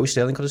way it goes.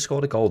 Sterling could have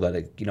scored a goal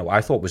that I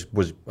thought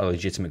was a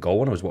legitimate goal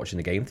when I was watching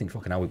the game. Think,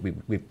 fucking hell,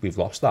 we've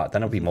lost that.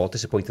 Then I'll be more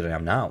disappointed than I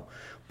am now.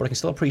 But I can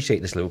still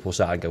appreciate this Liverpool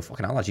side and go,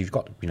 fucking hell, lads, you've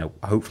got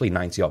hopefully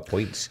 90 odd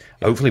points.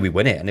 Yeah. Hopefully we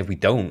win it. And if we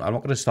don't, I'm not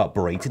going to start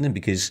berating them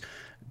because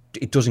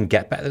it doesn't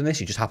get better than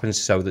this. It just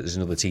happens so that there's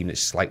another team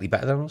that's slightly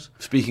better than us.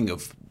 Speaking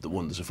of the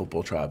wonders of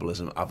football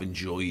tribalism, I've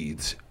enjoyed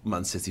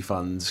Man City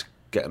fans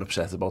getting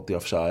upset about the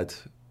offside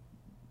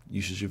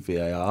usage of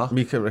VAR.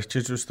 Micah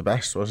Richards was the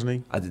best, wasn't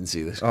he? I didn't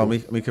see this. Oh,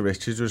 Micah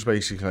Richards was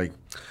basically like,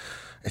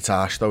 it's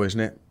harsh though, isn't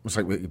it? It's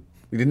like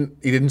he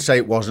didn't say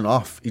it wasn't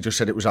off. He just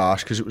said it was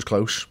harsh because it was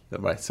close.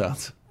 Right,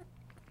 Sat.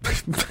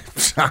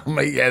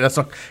 Mate, yeah, that's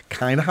not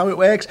kind of how it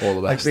works.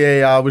 All the best.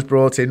 Like VAR was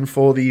brought in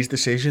for these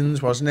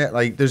decisions, wasn't it?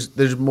 Like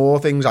there's more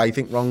things I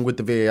think wrong with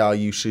the VAR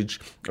usage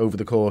over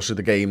the course of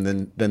the game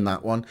than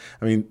that one.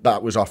 I mean,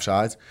 that was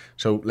offside.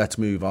 So let's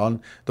move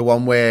on. The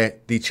one where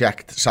they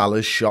checked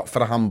Salah's shot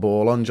for a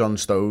handball on John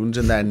Stones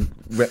and then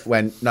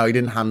went, no, he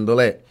didn't handle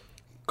it.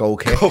 Goal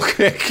kick. Goal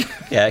kick.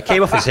 Yeah, it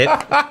came off his hip.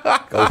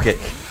 Goal kick.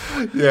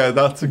 Yeah,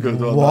 that's a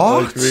good one.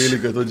 What? That's really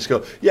good one. Just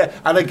go. Yeah,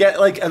 and I get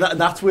and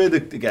that's where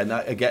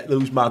I get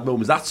those mad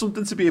moments. That's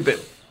something to be a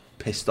bit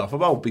pissed off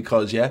about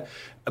because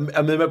and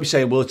they might be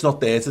saying, well, it's not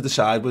there to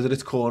decide whether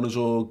it's corners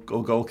or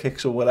goal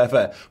kicks or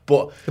whatever.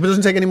 But if it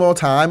doesn't take any more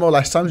time or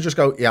less time to just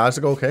go, yeah, it's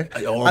a goal kick.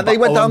 And they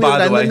went down the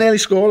end end and nearly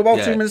scored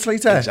about 2 minutes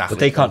later. Exactly. But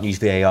they can't use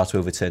VAR to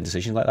overturn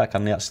decisions like that,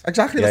 can they?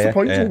 Exactly, that's the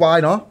point. So why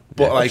not?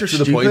 But like to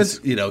the point,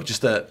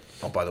 just that.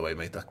 Oh, by the way,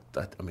 mate,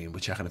 that I mean,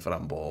 we're checking it for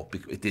handball.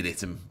 It did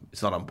hit him.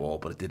 It's not handball,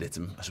 but it did hit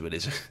him. So it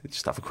is.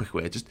 Just have a quick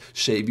word. Just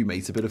save your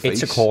mate a bit of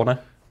face. It's a corner.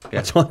 Yeah.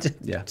 That's what.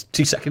 Yeah.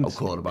 2 seconds. Oh,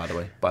 corner, by the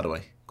way.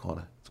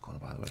 Corner. It's a corner,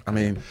 by the way. I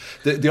mean,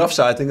 the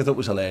offside thing I thought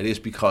was hilarious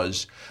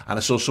because, and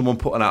I saw someone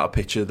putting out a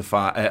picture of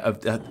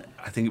the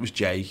I think it was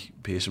Jay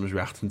Pearson was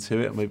reacting to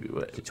it. Maybe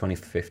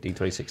 2015,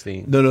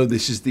 2016. No,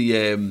 this is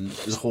the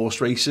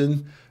horse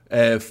racing.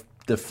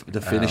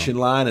 The finishing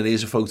line, and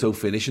here's a photo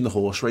finishing the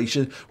horse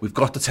racing. We've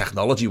got the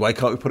technology. Why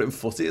can't we put it in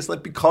footy? It's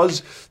like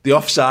because the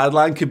offside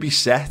line can be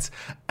set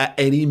at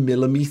any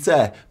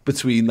millimetre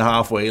between the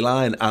halfway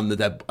line and the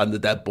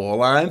dead ball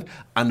line,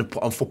 and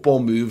football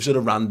moves at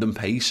a random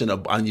pace, and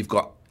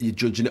you're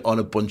judging it on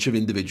a bunch of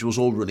individuals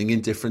all running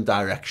in different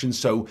directions.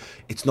 So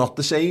it's not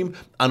the same.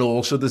 And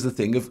also there's the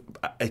thing of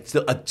I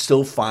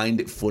still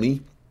find it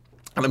funny.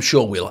 And I'm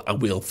sure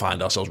we'll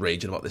find ourselves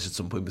raging about this at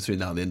some point between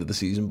now and the end of the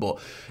season. But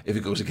if it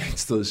goes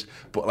against us,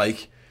 but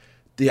like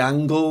the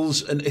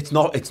angles, and it's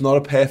not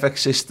a perfect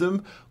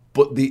system,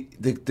 but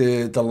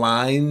the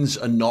lines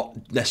are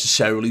not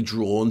necessarily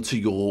drawn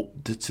to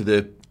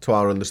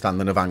our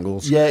understanding of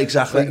angles. Yeah,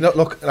 exactly.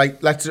 Look,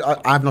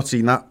 I've not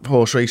seen that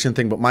horse racing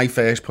thing, but my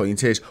first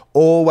point is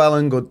all well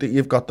and good that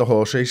you've got the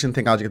horse racing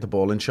thing. How'd you get the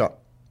ball in shot?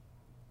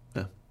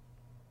 Yeah.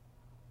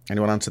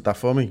 Anyone answered that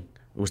for me?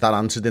 Was that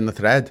answered in the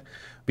thread?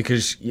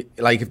 Because,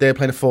 like, if they're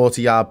playing a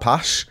 40-yard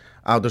pass,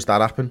 how does that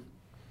happen?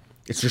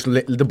 It's just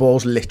the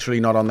ball's literally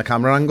not on the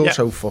camera angle,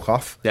 so fuck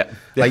off. Yeah.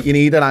 Like, you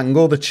need an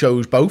angle that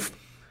shows both.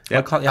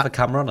 Why can't you have a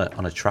camera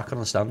on a track on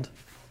a stand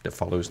that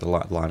follows the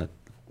line of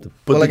the...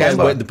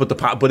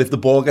 But if the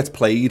ball gets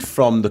played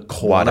from the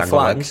corner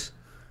flag...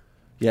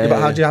 Yeah, but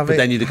how do you have but it?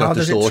 then you've got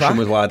distortion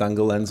with wide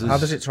angle lenses. How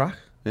does it track?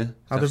 Yeah.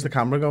 How does the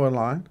camera go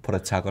online? Put a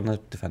tag on the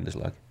defender's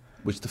leg.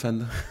 Which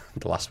defender?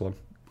 The last one.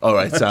 All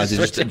right, Sandy,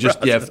 just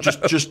yeah. In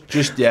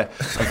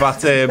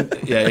fact,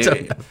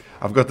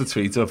 I've got the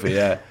tweet up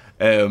here.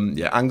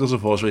 Angles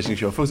of horse racing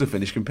show photo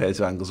finish compared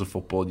to angles of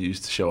football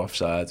used to show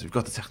offsides. We've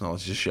got the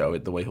technology to show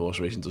it the way horse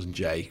racing does. And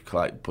Jay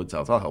points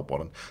out, I'll help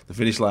one. The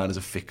finish line is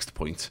a fixed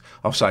point.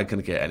 Offside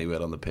can get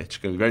anywhere on the pitch. It's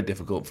going to be very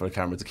difficult for a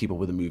camera to keep up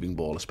with a moving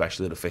ball,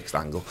 especially at a fixed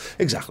angle.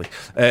 Exactly.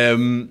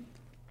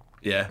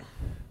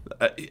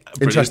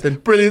 Interesting.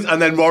 Brilliant.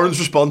 And then Warren's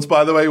response,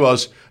 by the way,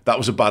 was that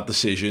was a bad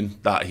decision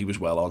that he was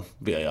well on.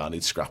 VAR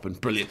needs scrapping.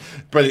 Brilliant.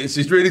 So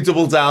he's really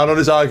doubled down on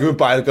his argument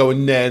by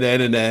going nah,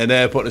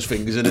 putting his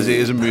fingers in his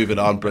ears and moving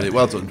on. Brilliant.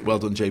 Well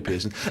done, Jay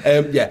Pearson.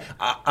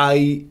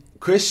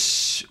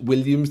 Chris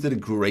Williams did a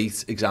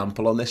great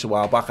example on this a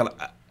while back,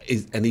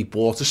 and he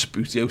bought a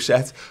Sputio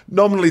set,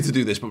 nominally to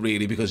do this, but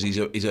really because he's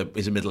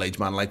a middle-aged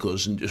man like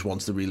us and just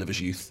wants to relive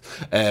his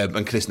youth.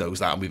 And Chris knows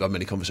that, and we've had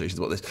many conversations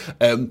about this.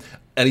 And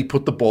he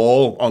put the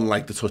ball on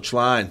like the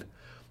touchline,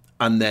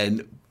 and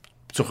then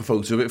took a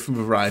photo of it from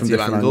a variety of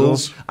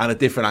angles. And at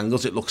different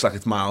angles, it looks like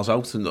it's miles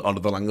out, and on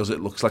other angles, it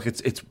looks like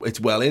it's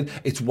well in.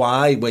 It's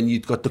why when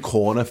you've got the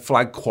corner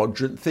flag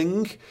quadrant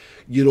thing,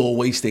 you'd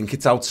always think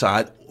it's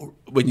outside.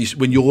 When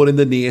you're in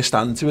the near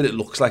stand to it, it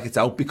looks like it's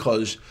out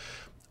because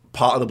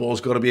part of the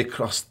ball's got to be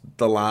across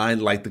the line,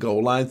 like the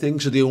goal line thing.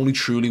 So the only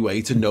truly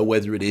way to know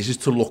whether it is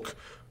to look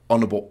on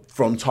the ball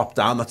from top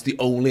down. That's the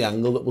only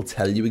angle that will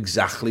tell you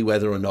exactly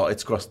whether or not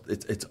it's crossed.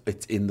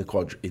 It's in the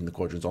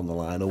quadrant on the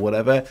line or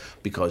whatever.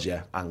 Because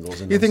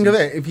angles. And you think of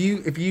it, if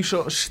you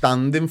sort of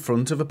stand in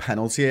front of a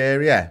penalty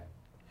area,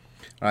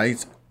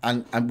 right,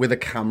 and with a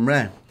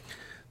camera,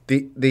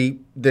 the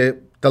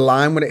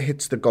line when it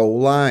hits the goal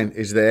line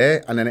is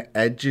there, and then it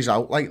edges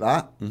out like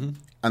that, and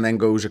then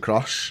goes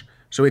across.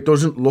 So it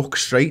doesn't look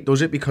straight,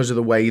 does it? Because of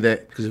the way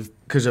that...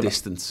 Because of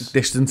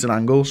distance and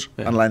angles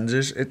and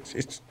lenses.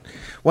 It's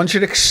once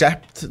you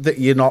accept that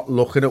you're not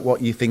looking at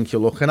what you think you're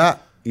looking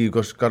at, you've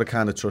just got to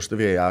kind of trust the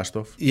VAR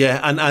stuff. Yeah,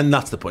 and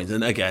that's the point.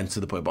 And again,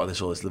 to the point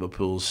about all this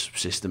Liverpool's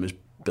system is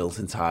built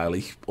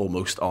entirely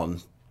almost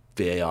on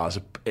VAR's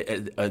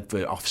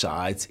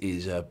offside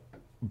is a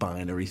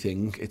binary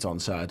thing. It's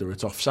onside or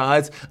it's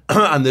offside.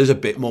 And there's a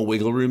bit more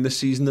wiggle room this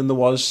season than there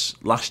was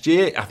last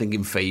year, I think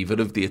in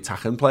favour of the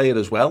attacking player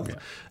as well.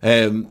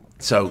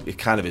 So it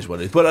kind of is what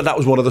it is. But that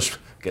was one of the,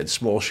 again,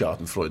 small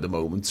schadenfreude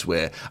moments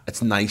where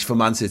it's nice for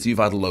Man City. You've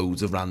had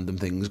loads of random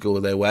things go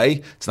their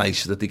way. It's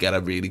nice that they get a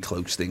really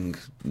close thing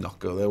not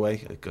go their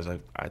way, because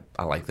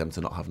I like them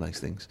to not have nice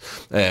things.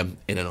 In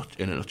a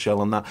nutshell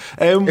on that.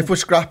 If we're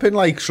scrapping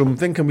like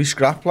something, can we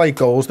scrap like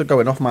goals that go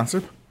in off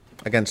massive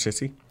against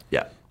City?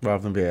 Yeah.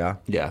 Rather than VAR.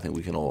 Yeah, I think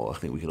we can all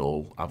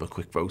have a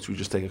quick vote. We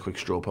just take a quick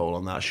straw poll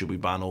on that. Should we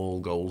ban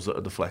all goals that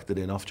are deflected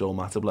in off Joel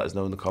Matip? Let us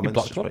know in the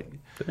comments. He blocked one,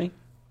 didn't he?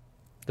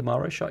 The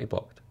Mara shot he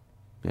blocked.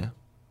 Yeah,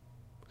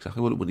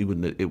 exactly. It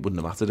wouldn't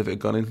have mattered if it had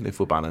gone in, if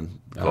we're banning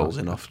goals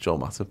in off Joel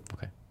Matip.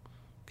 Okay.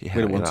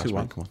 We don't want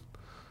 2-1. Come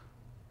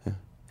on.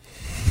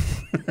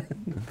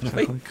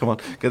 Yeah. Come on,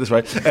 get this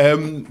right.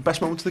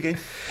 Best moments of the game?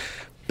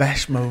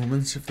 Best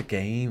moments of the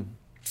game.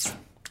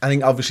 I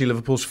think obviously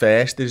Liverpool's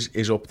first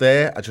is up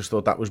there. I just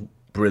thought that was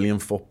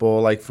brilliant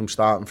football, like from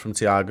starting from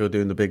Thiago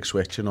doing the big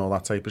switch and all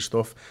that type of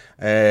stuff.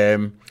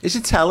 Is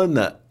it telling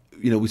that,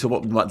 we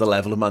talk about the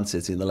level of Man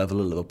City and the level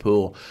of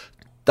Liverpool,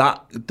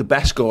 that the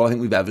best goal I think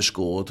we've ever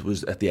scored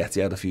was at the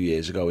Etihad a few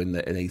years ago in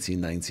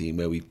 18-19,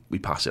 where we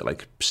pass it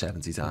like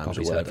 70 times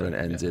or whatever and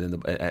ends in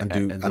the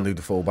and do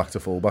the fullback to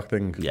fullback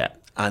thing. Yeah,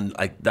 and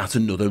like that's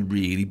another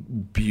really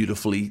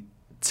beautifully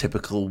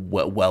typical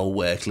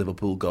well-worked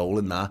Liverpool goal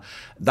in that.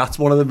 That's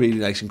one of the really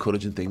nice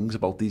encouraging things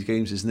about these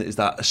games, isn't it? Is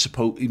that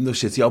even though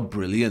City are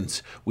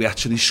brilliant, we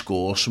actually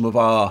score some of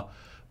our...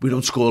 We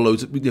don't score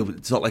loads of...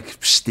 it's not like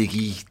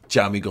stiggy,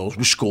 jammy goals.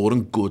 We're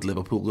scoring good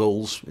Liverpool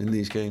goals in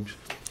these games.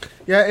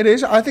 Yeah, it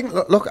is. I think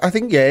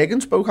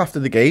Jürgen spoke after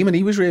the game and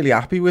he was really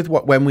happy with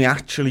when we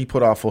actually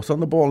put our foot on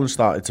the ball and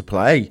started to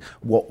play,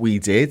 what we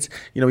did.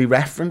 He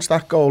referenced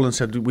that goal and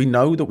said, we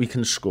know that we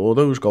can score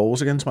those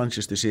goals against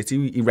Manchester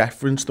City. He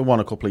referenced the one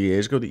a couple of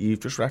years ago that you've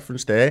just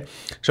referenced there.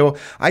 So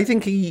I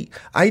think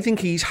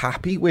he's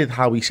happy with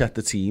how he set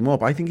the team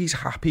up. I think he's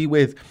happy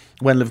with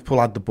when Liverpool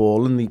had the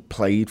ball and they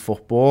played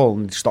football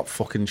and stopped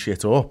fucking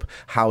shit up,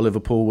 how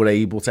Liverpool were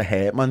able to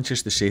hurt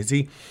Manchester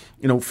City.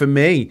 For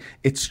me,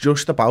 it's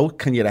just about,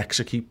 can you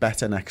execute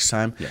better next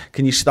time? Yeah.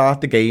 Can you start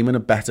the game in a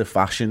better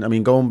fashion? I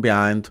mean, going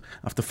behind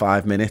after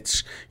 5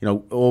 minutes,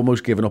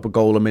 almost giving up a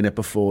goal a minute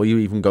before you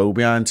even go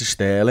behind to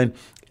Sterling.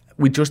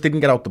 We just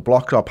didn't get out the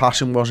blocks. Our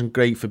passing wasn't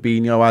great.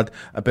 Fabinho had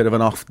a bit of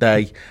an off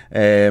day.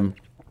 I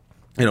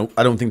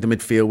don't think the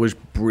midfield was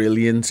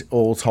brilliant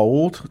all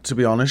told, to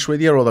be honest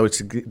with you, although it's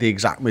the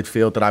exact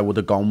midfield that I would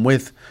have gone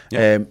with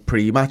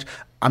pre-match.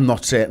 I'm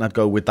not certain I'd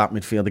go with that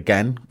midfield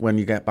again when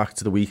you get back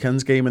to the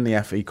weekend's game in the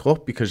FA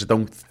Cup, because I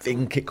don't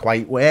think it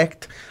quite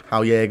worked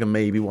how Jürgen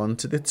maybe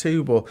wanted it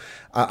to. But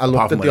I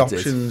looked at the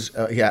options.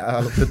 I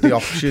looked at the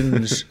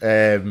options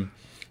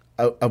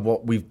of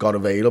what we've got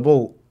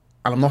available,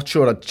 and I'm not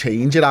sure I'd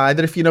change it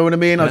either, if you know what I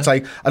mean. Yeah. I'd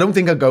say, I don't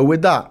think I'd go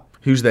with that.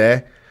 Who's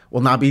there?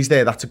 Well, Naby's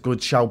there, that's a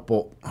good shout,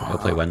 but... He'll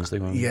play Wednesday,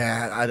 won't he?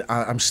 Yeah,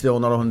 I'm still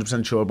not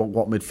 100% sure about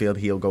what midfield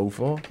he'll go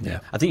for.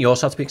 Yeah. I think you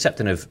also have to be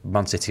accepting of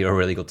Man City are a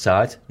really good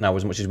side. Now,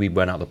 as much as we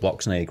went out the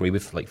blocks, and I agree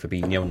with like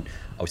Fabinho, and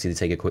obviously they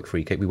take a quick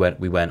free kick, we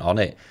went on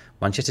it.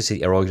 Manchester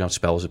City are always going to have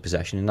spells of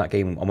possession in that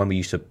game, and when we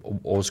used to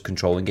us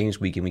controlling games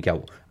week in, week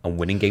out, and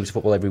winning games of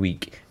football every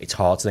week, it's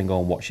hard to then go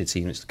and watch your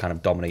team that's kind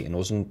of dominating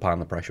us and piling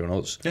the pressure on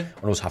us, and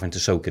us having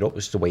to soak it up.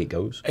 It's the way it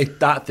goes. It's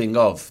that thing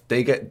of,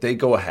 they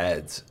go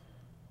ahead...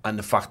 And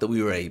the fact that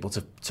we were able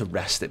to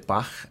wrest it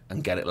back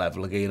and get it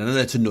level again, and then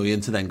it's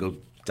annoying to then go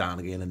down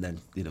again and then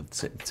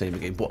same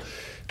again. But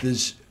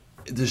there's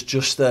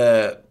just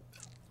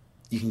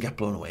you can get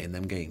blown away in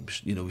them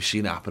games. We've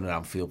seen it happen at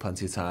Anfield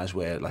plenty of times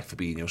where like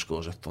Fabinho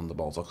scores a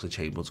thunderbolt,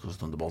 Oxlade-Chamberlain scores a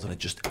thunderbolt, and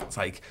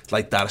it's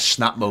like that, a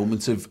snap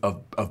moment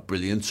of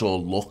brilliance or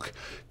luck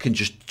can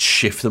just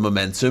shift the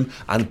momentum.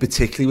 And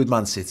particularly with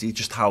Man City,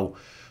 just how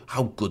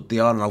good they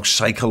are and how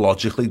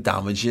psychologically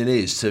damaging it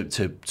is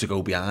to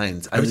go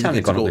behind. Every time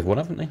they've gone up, they've won,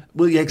 haven't they?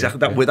 Well, yeah,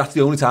 exactly. That's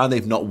the only time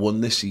they've not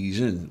won this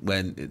season,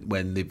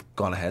 when they've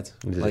gone ahead.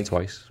 They did it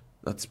twice.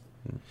 That's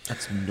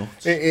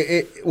nuts.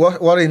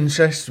 What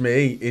interests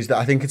me is that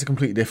I think it's a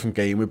completely different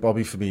game with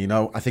Bobby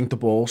Firmino. I think the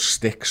ball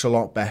sticks a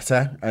lot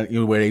better,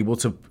 and we're able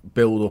to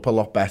build up a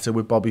lot better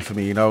with Bobby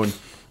Firmino.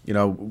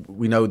 And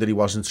we know that he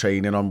wasn't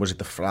training on, was it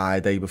the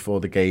Friday before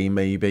the game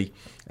maybe?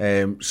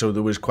 So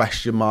there was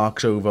question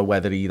marks over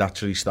whether he'd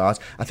actually start.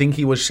 I think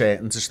he was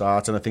certain to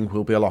start, and I think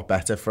we'll be a lot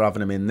better for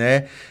having him in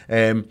there.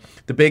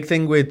 The big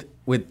thing with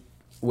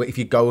if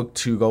you go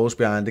 2 goals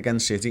behind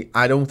against City,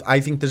 I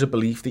think there's a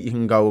belief that you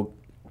can go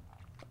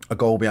a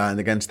goal behind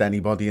against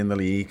anybody in the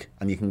league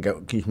and you can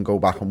go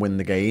back and win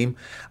the game.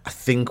 I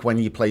think when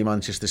you play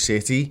Manchester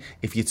City,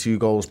 if you're 2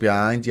 goals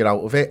behind, you're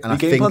out of it. And the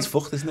game plan's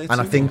fucked, isn't it?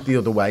 And I think the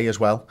other way as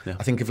well. Yeah.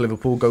 I think if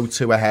Liverpool go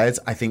 2 ahead,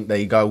 I think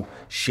they go,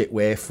 shit,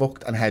 we're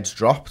fucked, and heads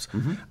dropped.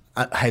 Mm-hmm.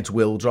 heads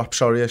will drop,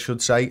 sorry, I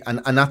should say.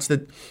 And that's the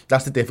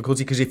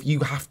difficulty, because if you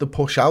have to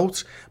push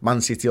out,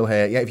 Man City will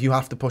hurt you. If you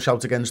have to push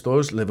out against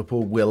us,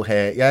 Liverpool will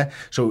hurt you.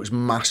 So it's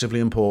massively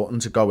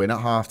important to go in at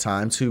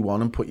half-time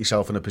 2-1 and put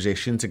yourself in a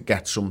position to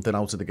get something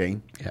out of the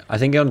game. Yeah, I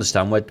think I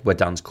understand where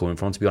Dan's coming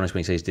from, to be honest, when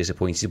he says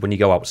disappointed. When you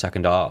go out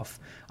second half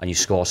and you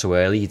score so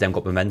early, you then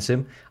got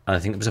momentum. And I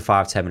think there was a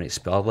 5-10 minute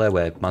spell there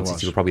where Man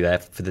City were probably there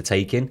for the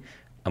taking,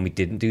 and we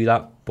didn't do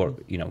that. But,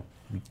 you know...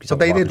 So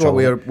they did what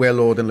we're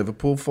lauding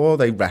Liverpool for.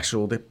 They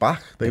wrestled it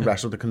back. They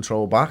wrestled the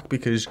control back,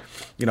 because,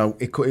 you know,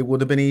 it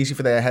would have been easy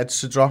for their heads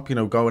to drop, you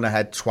know, going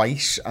ahead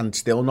twice and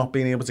still not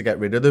being able to get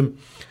rid of them.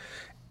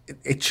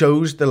 It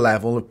shows the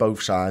level of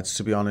both sides,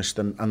 to be honest,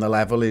 and the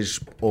level is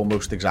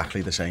almost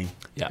exactly the same.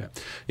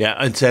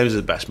 Yeah. In terms of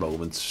the best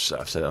moments,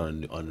 I've said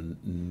it on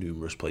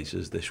numerous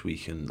places this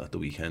week and at the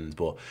weekend,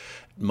 but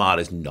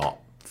Mahrez not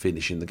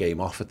finishing the game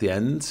off at the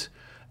end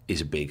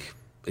is a big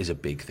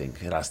thing.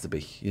 It has to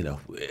be. You know,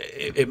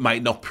 it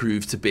might not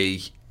prove to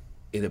be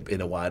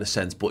in a wider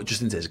sense, but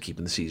just in terms of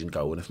keeping the season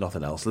going, if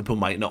nothing else, Liverpool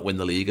might not win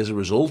the league as a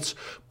result,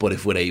 but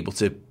if we're able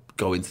to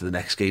go into the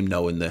next game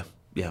knowing that,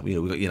 yeah, you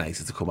know, we've got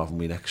United to come haven't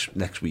we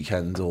next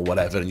weekend or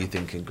whatever, and you're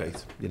thinking,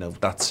 great, you know,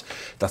 that's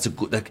a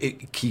good. Like,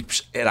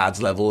 it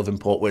adds level of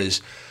import.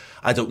 Whereas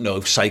I don't know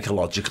if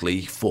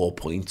psychologically 4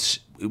 points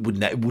it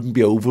wouldn't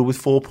be over with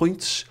 4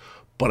 points,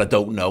 but I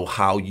don't know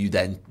how you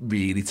then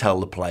really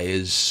tell the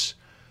players,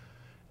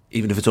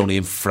 even if it's only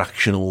in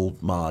fractional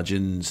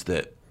margins,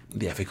 that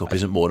the FA Cup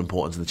isn't more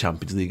important and the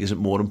Champions League isn't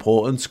more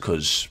important,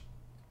 because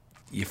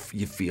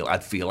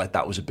I'd feel like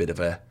that was a bit of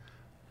a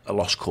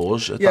lost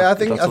cause. I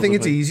think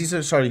it's easy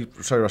to sorry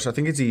Ross. I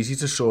think it's easy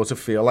to sort of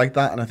feel like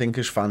that, and I think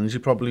as fans you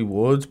probably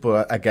would.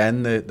 But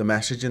again, the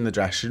message in the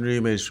dressing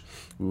room is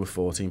we were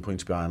 14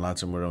 points behind,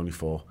 lads, and we're only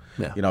 4.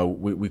 Yeah. You know,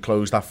 we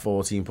closed that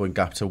 14-point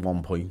gap to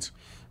 1 point.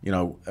 You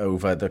know,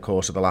 over the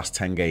course of the last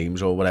 10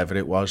 games or whatever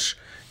it was.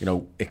 You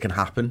know, it can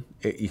happen.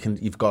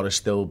 You've got to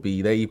still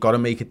be there. You've got to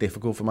make it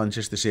difficult for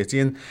Manchester City.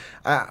 And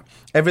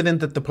everything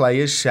that the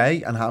players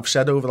say and have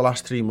said over the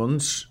last 3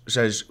 months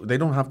says they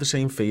don't have the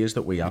same fears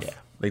that we have. Yeah.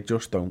 They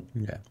just don't.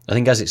 Yeah, I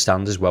think as it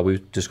stands as well,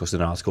 we discussed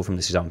an article from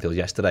This Is Anfield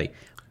yesterday.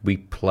 We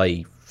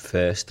play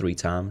first 3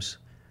 times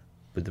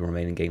with the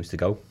remaining games to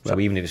go. So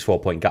even if it's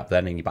 4-point gap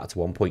then and you're back to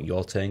 1 point,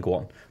 your turn, go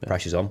on,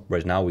 pressure's on.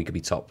 Whereas now we could be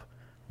top.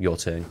 Your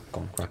turn,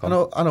 go on, crack on.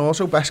 And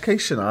also, best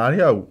case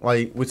scenario,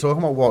 like we're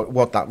talking about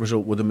what that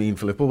result would have mean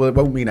for Liverpool. Well, it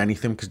won't mean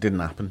anything because it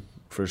didn't happen.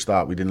 For a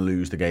start, we didn't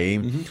lose the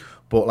game. Mm-hmm.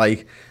 But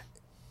like,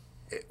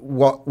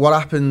 what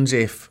happens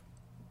if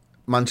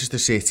Manchester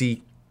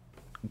City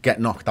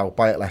get knocked out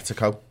by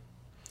Atletico?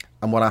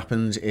 And what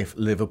happens if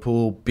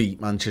Liverpool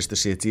beat Manchester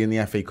City in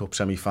the FA Cup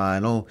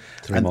semi-final?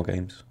 3 more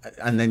games.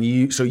 And then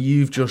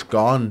you've just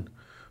gone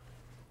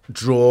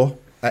draw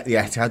at the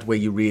Etihad, where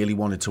you really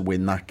wanted to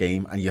win that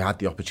game and you had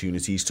the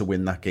opportunities to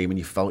win that game and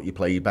you felt you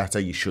played better,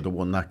 you should have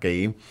won that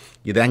game.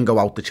 You then go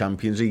out the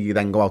Champions League, you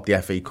then go out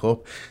the FA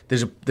Cup.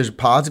 There's a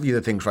part of you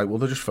that thinks, right, well,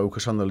 they'll just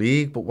focus on the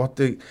league, but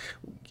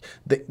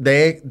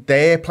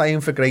they're playing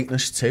for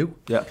greatness too.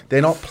 Yeah.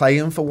 They're not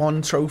playing for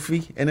one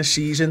trophy in a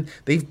season.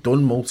 They've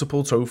done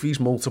multiple trophies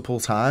multiple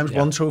times. Yeah.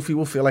 One trophy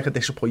will feel like a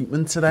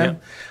disappointment to them.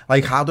 Yeah.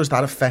 Like, how does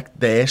that affect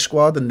their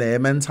squad and their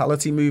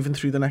mentality moving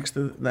through the next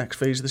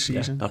phase of the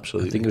season? Yeah,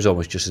 absolutely. I think it was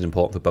almost just as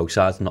important for both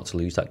sides not to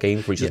lose that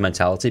game for each other's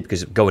mentality,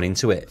 because going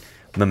into it,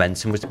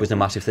 momentum was a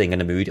massive thing, and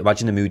the mood.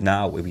 Imagine the mood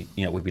now.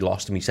 We'd be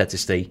lost, and we said to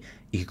Steve,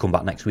 he could come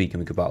back next week, and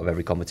we could go out of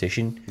every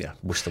competition. Yeah,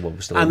 we're still.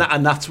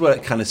 And that's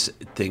what kind of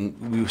thing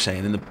we were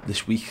saying in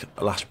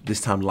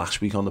this time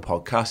last week on the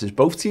podcast is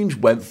both teams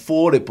went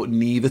for it, but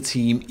neither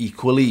team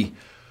equally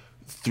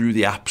threw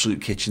the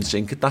absolute kitchen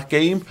sink at that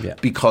game. Yeah.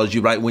 Because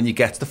you're right, when you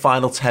get to the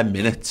final 10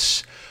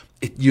 minutes,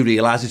 you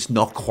realise it's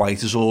not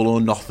quite as all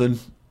or nothing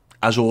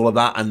as all of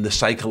that, and the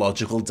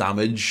psychological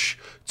damage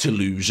to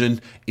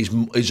losing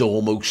is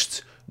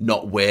almost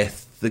not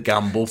worth the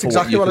gamble. For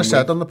exactly what I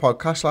said on the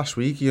podcast last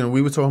week. You know,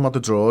 we were talking about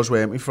the draws,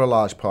 weren't we, for a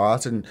large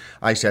part, and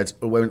I said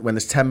when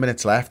there's 10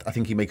 minutes left, I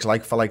think he makes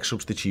like-for-like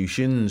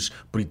substitutions,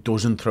 but he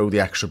doesn't throw the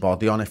extra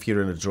body on if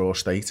you're in a draw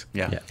state.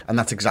 Yeah. And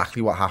that's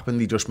exactly what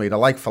happened. He just made a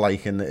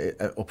like-for-like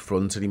up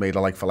front, and he made a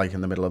like-for-like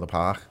in the middle of the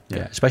park.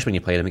 Yeah, especially when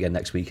you play them again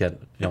next weekend.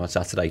 You know, on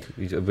Saturday,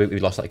 we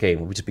lost that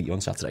game. We just beat you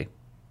on Saturday.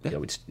 Yeah,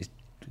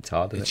 it's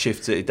hard. It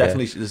shifted.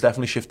 There's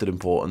definitely shifted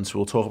importance.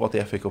 We'll talk about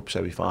the FA Cup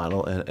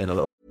semi-final in a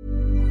little.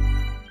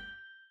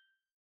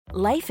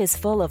 Life is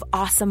full of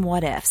awesome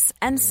what-ifs,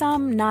 and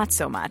some not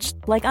so much,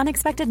 like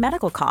unexpected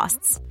medical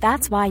costs.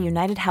 That's why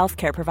United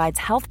Healthcare provides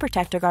Health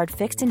Protector Guard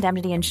fixed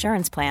indemnity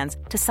insurance plans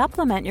to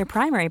supplement your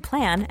primary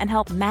plan and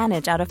help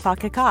manage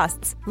out-of-pocket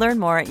costs. Learn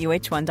more at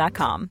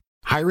uh1.com.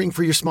 Hiring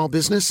for your small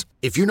business?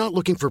 If you're not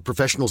looking for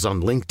professionals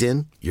on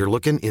LinkedIn, you're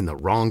looking in the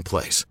wrong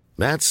place.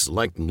 That's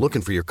like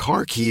looking for your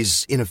car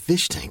keys in a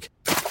fish tank.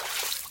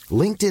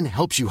 LinkedIn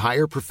helps you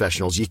hire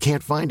professionals you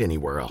can't find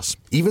anywhere else,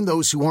 even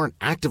those who aren't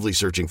actively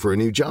searching for a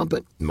new job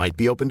but might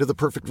be open to the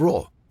perfect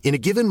role. In a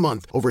given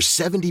month, over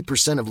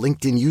 70% of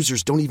LinkedIn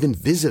users don't even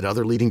visit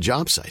other leading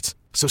job sites.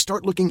 So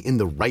start looking in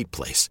the right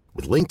place.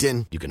 With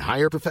LinkedIn, you can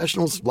hire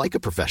professionals like a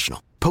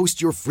professional.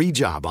 Post your free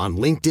job on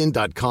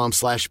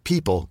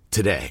linkedin.com/people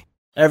today.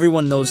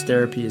 Everyone knows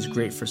therapy is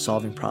great for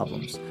solving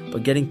problems,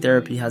 but getting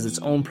therapy has its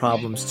own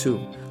problems too,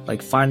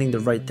 like finding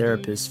the right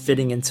therapist,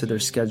 fitting into their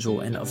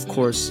schedule, and of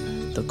course,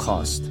 the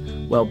cost.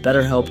 Well,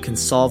 BetterHelp can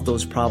solve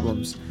those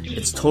problems.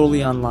 It's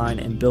totally online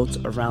and built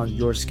around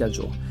your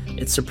schedule.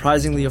 It's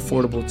surprisingly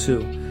affordable too.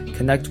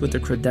 Connect with a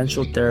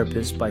credentialed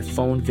therapist by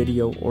phone,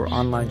 video, or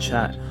online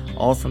chat,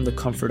 all from the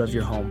comfort of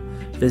your home.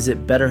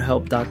 Visit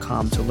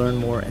BetterHelp.com to learn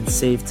more and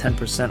save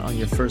 10% on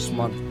your first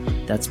month.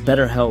 That's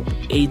BetterHelp,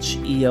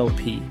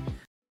 H-E-L-P.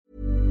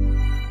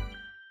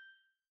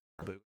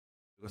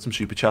 We've got some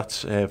super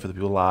chats for the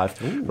people live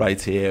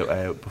right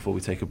here before we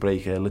take a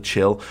break.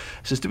 LaChill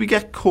says, do we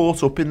get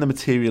caught up in the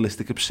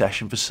materialistic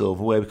obsession for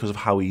silverware because of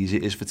how easy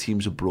it is for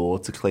teams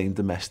abroad to claim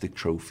domestic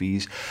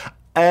trophies?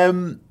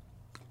 It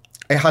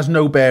has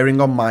no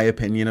bearing on my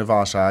opinion of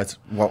our side,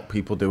 what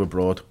people do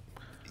abroad.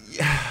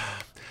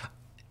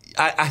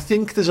 I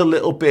think there's a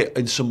little bit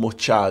in so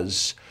much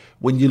as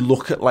when you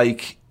look at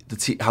like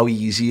how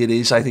easy it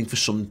is, I think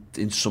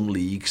in some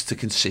leagues to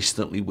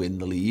consistently win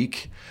the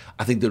league.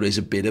 I think there is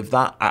a bit of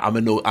that.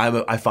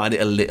 I find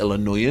it a little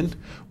annoying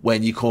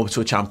when you come up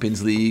to a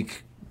Champions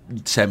League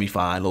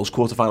semi-finals,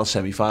 quarter-finals,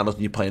 semi-finals,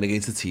 and you're playing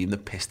against a team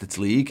that pissed its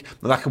league.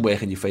 Now that can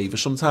work in your favour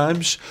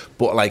sometimes,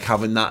 but like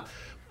having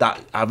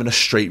having a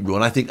straight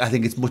run, I think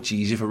it's much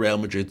easier for Real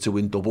Madrid to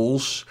win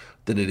doubles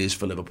than it is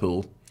for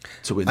Liverpool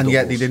to win doubles.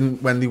 Yet they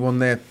didn't, when they won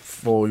their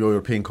 4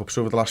 European Cups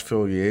over the last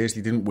 4 years,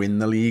 they didn't win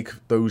the league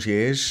those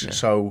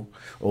years,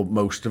 or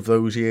most of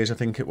those years, I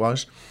think it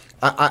was.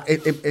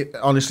 It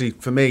honestly,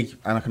 for me,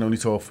 and I can only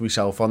talk for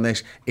myself on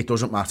this, it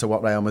doesn't matter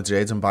what Real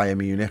Madrid and Bayern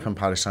Munich and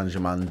Paris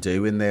Saint-Germain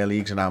do in their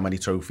leagues and how many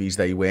trophies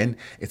they win.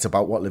 It's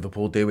about what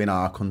Liverpool do in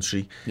our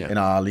country, in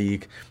our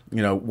league.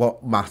 You know,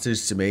 what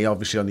matters to me,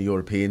 obviously on the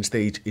European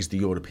stage, is the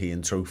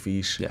European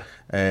trophies.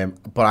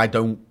 But I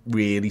don't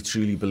really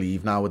truly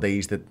believe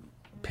nowadays that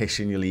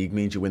pissing your league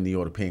means you win the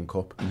European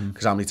Cup,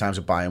 because how many times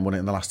have Bayern won it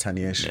in the last 10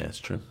 years? Yeah, it's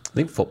true. I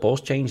think football's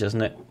changed,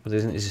 hasn't it?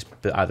 Isn't it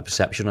either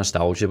perception or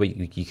nostalgia, but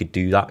you could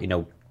do that, you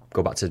know,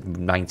 go back to the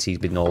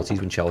 90s, mid-noughties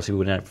when Chelsea were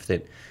winning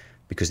everything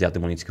because they had the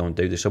money to go and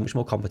do. There's so much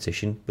more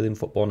competition within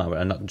football now,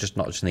 and not just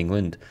in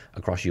England,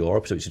 across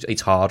Europe, so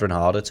it's harder and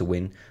harder to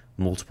win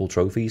multiple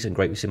trophies, and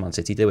great we see Man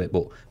City do it,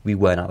 but we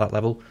weren't at that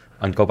level.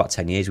 And go back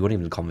 10 years, we weren't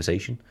even in the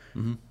conversation.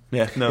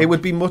 Yeah, no. It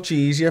would be much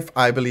easier,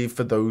 I believe,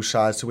 for those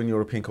sides to win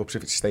European Cups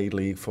if it stayed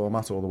league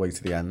format all the way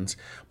to the end.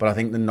 But I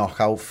think the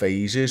knockout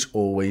phases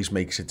always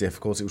makes it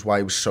difficult. It was why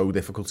it was so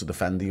difficult to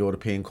defend the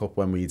European Cup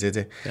when we did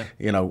it.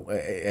 You know,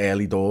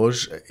 early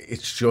doors.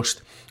 It's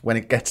just when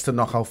it gets to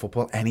knockout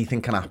football,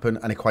 anything can happen,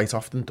 and it quite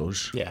often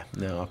does. Yeah,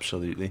 no,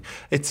 absolutely.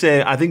 It's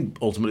I think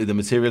ultimately the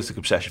materialistic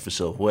obsession for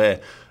silverware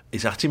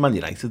is actually Man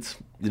United.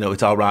 You know,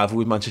 it's our rival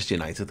with Manchester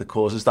United that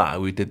causes that.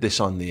 We did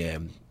this on the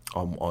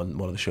on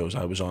one of the shows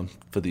I was on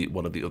for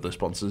one of the other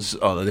sponsors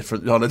on a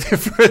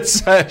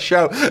different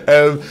show.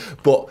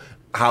 But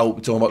how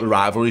talking about the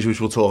rivalries, which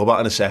we'll talk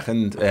about in a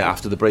second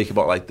after the break,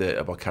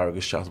 about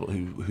Carragher's chat about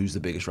who's the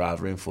biggest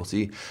rivalry in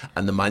footy,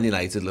 and the Man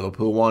United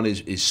Liverpool one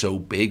is so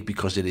big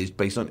because it is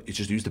based on it's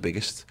just who's the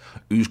biggest,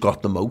 who's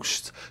got the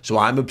most. So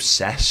I'm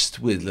obsessed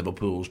with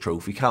Liverpool's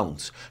trophy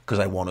count because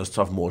I want us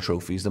to have more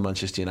trophies than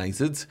Manchester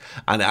United,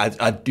 and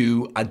I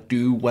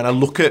do when I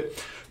look at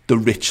the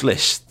rich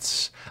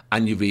lists.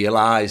 And you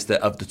realise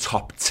that of the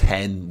top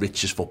 10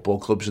 richest football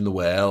clubs in the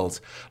world,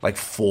 I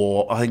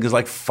think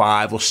there's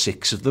 5 or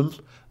 6 of them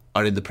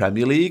are in the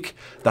Premier League.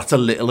 That's a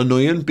little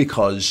annoying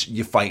because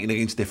you're fighting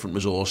against different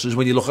resources.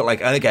 When you look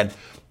at and again,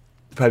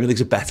 the Premier League's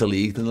a better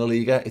league than the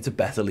Liga. It's a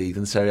better league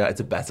than Serie A.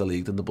 It's a better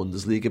league than the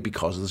Bundesliga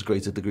because there's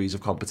greater degrees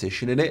of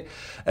competition in it.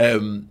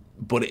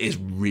 But it is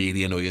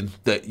really annoying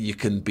that you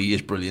can be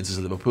as brilliant as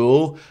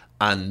Liverpool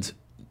and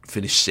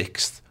finish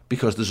 6th.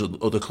 Because there's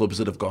other clubs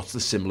that have got the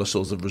similar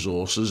sorts of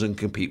resources and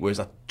compete, whereas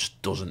that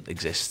just doesn't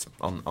exist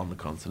on the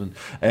continent.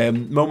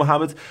 Mo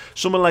Mohammed,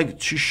 someone like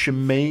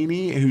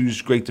Tchouameni,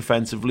 who's great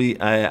defensively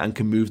and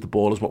can move the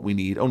ball, is what we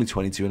need. Only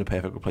 22 and a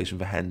perfect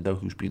replacement for Hendo,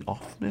 who's been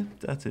off. Yeah,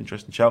 that's an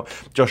interesting shout.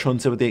 Josh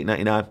Hunter with the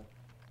 8.99.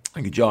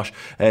 Thank you, Josh.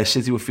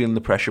 City were feeling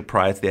the pressure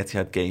prior to the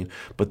Etihad game,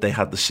 but they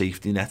had the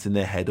safety net in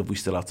their head of we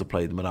still have to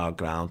play them on our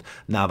ground.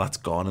 Now that's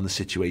gone and the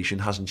situation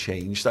hasn't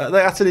changed.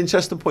 That's an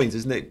interesting point,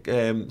 isn't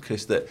it,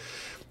 Chris, that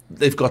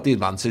they've got the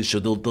advantage,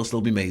 so they'll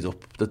still be made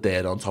up that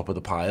they're on top of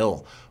the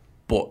pile.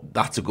 But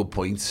that's a good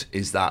point,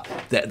 is that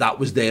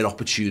was their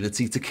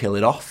opportunity to kill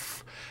it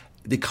off.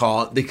 They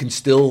can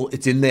still,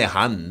 it's in their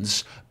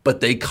hands, but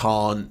they've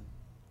got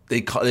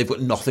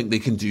nothing they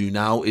can do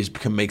now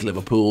can make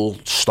Liverpool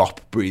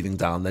stop breathing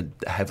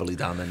heavily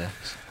down their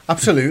necks.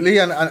 Absolutely,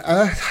 and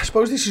I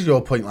suppose this is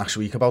your point last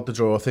week about the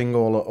draw thing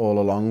all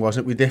along,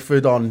 wasn't it? We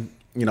differed on,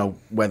 you know,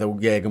 whether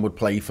Jurgen would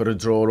play for a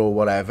draw or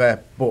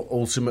whatever, but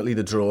ultimately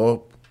the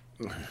draw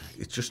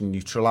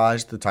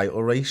neutralised the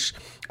title race.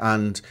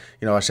 And,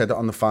 you know, I said it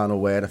on the final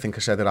word. I think I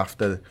said it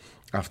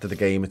after the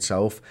game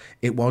itself.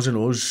 It wasn't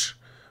us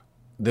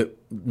that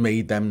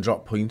made them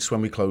drop points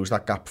when we closed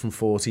that gap from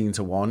 14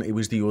 to 1. It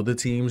was the other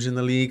teams in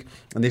the league.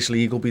 And this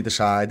league will be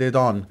decided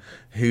on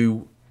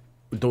who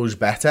does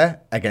better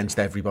against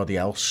everybody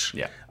else.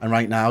 Yeah. And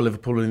right now,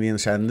 Liverpool are in the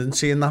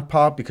ascendancy in that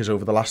part, because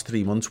over the last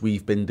 3 months,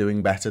 we've been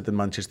doing better than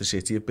Manchester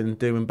City have been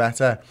doing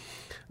better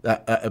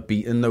at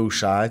beating those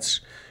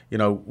sides. You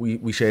know,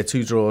 we share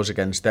 2 draws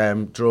against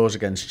them, draws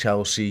against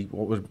Chelsea.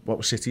 What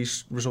were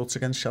City's results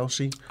against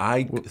Chelsea?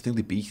 I think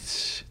they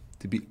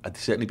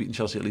certainly beaten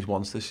Chelsea at least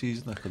once this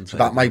season. So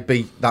that might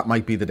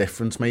be the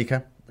difference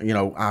maker. You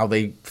know, how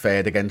they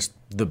fared against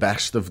the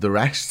best of the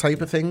rest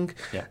type of thing.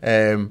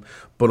 Yeah.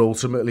 But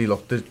ultimately,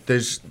 look,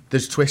 there's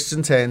twists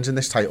and turns in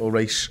this title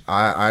race.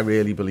 I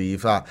really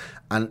believe that.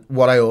 And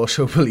what I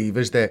also believe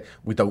is that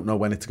we don't know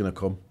when it's going to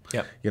come.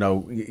 Yep. You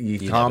know,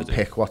 you can't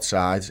pick what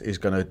side is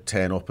going to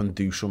turn up and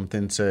do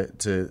something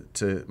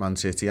to Man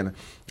City. And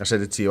I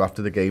said it to you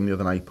after the game the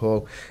other night,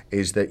 Paul,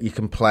 is that you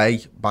can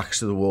play backs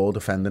to the wall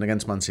defending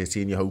against Man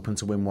City and you're hoping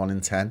to win 1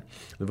 in 10.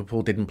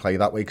 Liverpool didn't play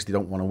that way because they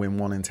don't want to win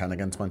 1 in 10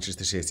 against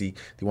Manchester City.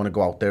 They want to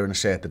go out there and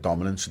assert the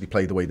dominance, so they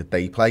play the way that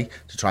they play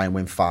to try and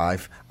win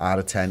 5 out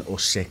of 10 or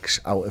 6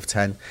 out of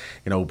 10.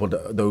 You know,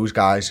 but those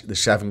guys,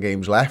 there's 7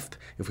 games left.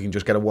 If we can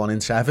just get a 1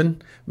 in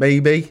 7,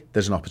 maybe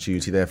there's an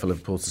opportunity there for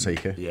Liverpool to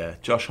take it. Yeah,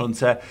 Josh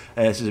Hunter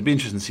says it'd be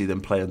interesting to see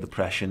them play under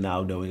pressure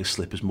now, knowing a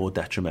slip is more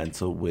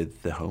detrimental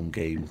with the home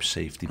game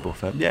safety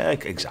buffer. Yeah,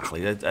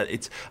 exactly.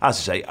 It's, as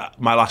I say,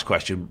 my last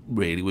question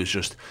really was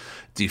just,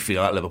 do you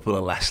feel like Liverpool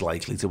are less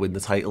likely to win the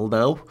title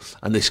now?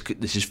 And this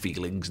is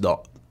feelings,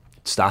 not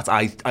stats.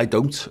 I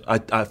don't.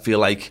 I feel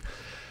like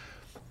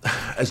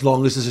as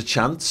long as there's a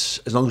chance,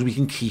 as long as we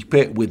can keep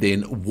it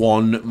within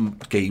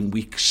 1 game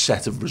week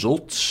set of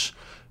results,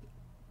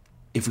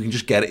 if we can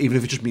just get it, even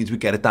if it just means we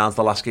get it down to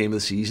the last game of the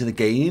season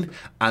again,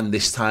 and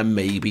this time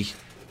maybe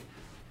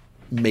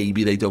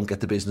they don't get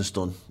the business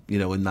done, you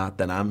know, in that,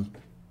 then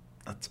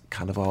that's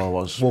kind of all I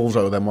was. Wolves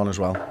owe them 1 as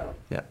well.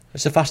 Yeah.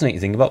 It's a fascinating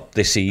thing about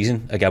this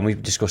season. Again,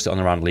 we've discussed it on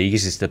the Round League.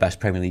 Is this the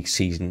best Premier League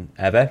season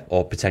ever,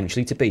 or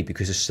potentially to be?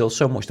 Because there's still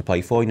so much to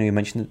play for. You know, you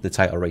mentioned the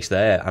title race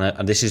there,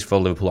 and this is for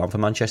Liverpool and for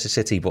Manchester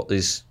City. But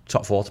there's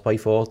top 4 to play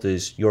for.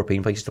 There's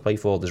European places to play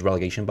for. There's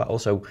relegation battle.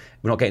 So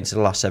we're not getting to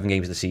the last 7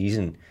 games of the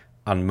season,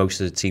 and most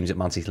of the teams that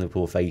Man City and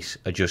Liverpool face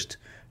are just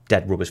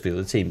dead rubbers for the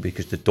other team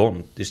because they're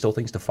done. There's still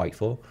things to fight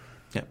for.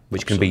 Yeah,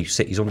 which absolutely. can be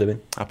City's undoing.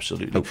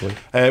 Absolutely. Hopefully.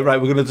 Right,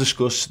 we're going to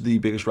discuss the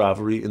biggest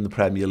rivalry in the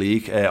Premier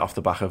League off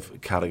the back of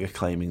Carragher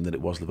claiming that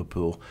it was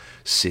Liverpool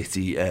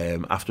City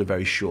after a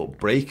very short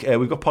break.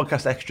 We've got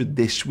podcast extra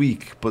this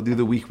week, but the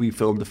other week we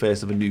filmed the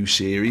first of a new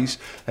series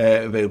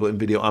available in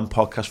video and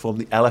podcast form,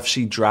 the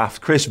LFC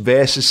Draft. Chris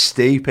versus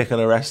Steve picking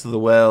the rest of the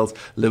world,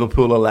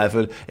 Liverpool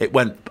 11. It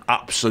went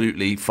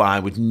absolutely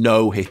fine with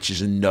no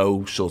hitches and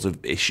no sort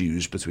of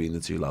issues between the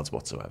two lads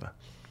whatsoever.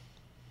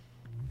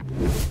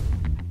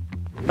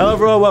 Hello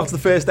everyone, welcome to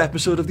the first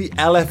episode of the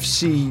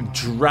LFC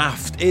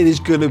Draft. It is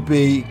going to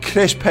be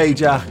Chris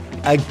Pajak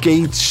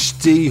against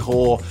Steve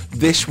Hoare.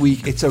 This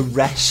week it's a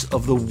rest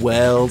of the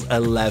world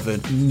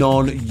 11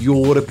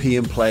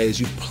 non-European players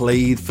who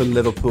played for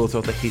Liverpool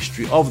throughout the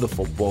history of the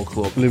football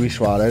club. Luis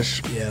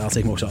Suarez. Yeah, I'll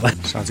take Mo Salah.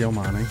 Sadio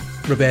Mane.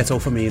 Roberto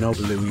Firmino.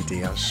 Luis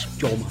Diaz.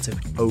 Joel Matip.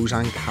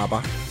 Ozan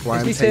Kabak.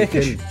 Is he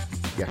Turkish?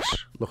 Yes,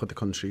 look at the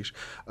countries.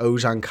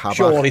 Ozan Kabak.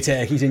 Surely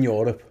Turkey's in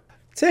Europe.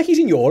 Turkey's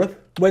in Europe.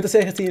 Where do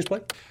Turkish teams play?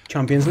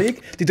 Champions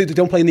League. They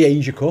don't play in the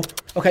Asia Cup.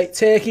 Okay,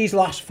 Turkey's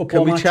last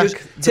football matches.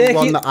 Check the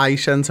one that I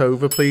sent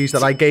over, please,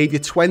 that I gave you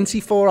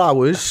 24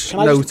 hours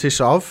notice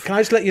of? Can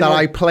I just let you know? That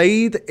I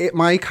played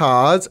my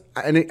card,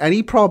 and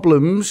any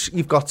problems,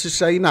 you've got to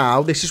say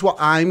now, this is what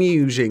I'm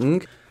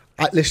using.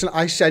 Listen,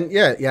 I sent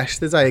you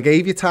yesterday. I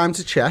gave you time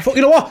to check.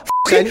 You know what?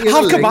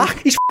 Have Kabak.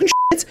 He's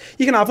shit.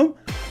 You can have him.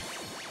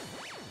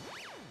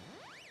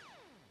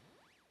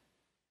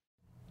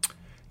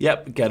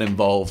 Yep, get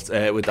involved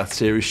with that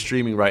series,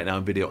 streaming right now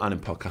in video and in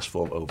podcast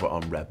form over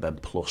on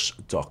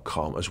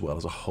redmenplus.com, as well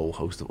as a whole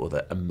host of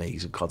other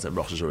amazing content.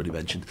 Ross has already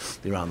mentioned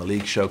the Around the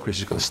League show. Chris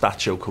has got a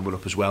stat show coming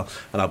up as well,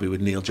 and I'll be with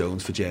Neil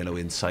Jones for Journo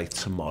Insight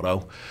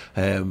tomorrow.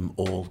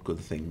 All good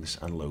things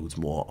and loads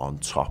more on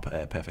top.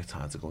 Perfect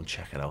time to go and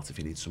check it out if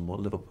you need some more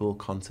Liverpool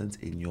content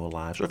in your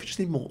lives, or if you just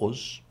need more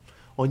us.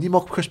 Or you need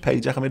more Chris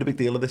Pajak. I made a big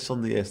deal of this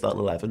on the Start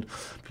 11.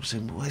 People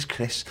saying, where's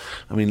Chris?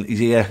 I mean, he's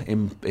here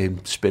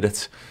in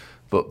spirit,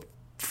 but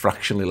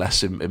fractionally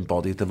less in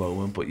body at the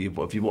moment. But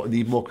if you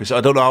need more Chris,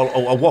 I don't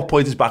know at what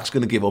point his back's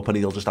going to give up and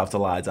he'll just have to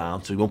lie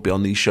down, so he won't be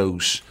on these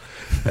shows.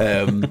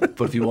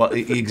 But if you want,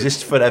 he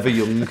exists forever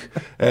young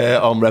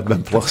on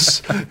Redmen Plus.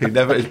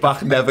 His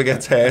back never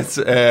gets hurt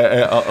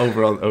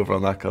over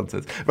on that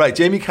content. Right,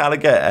 Jamie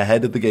Carragher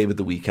ahead of the game at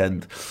the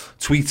weekend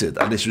tweeted,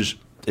 and this was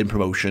in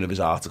promotion of his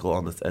article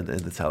in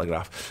the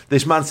Telegraph.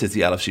 This Man City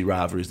LFC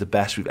rivalry is the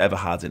best we've ever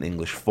had in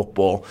English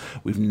football.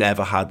 We've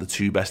never had the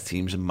two best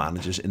teams and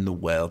managers in the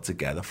world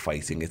together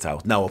fighting it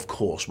out. Now, of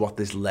course, what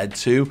this led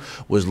to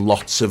was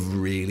lots of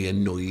really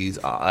annoyed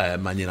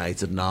Man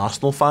United and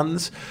Arsenal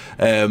fans.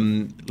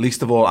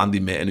 Least of all, Andy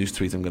Mitten, whose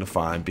tweet I'm going to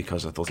find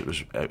because I thought it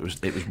was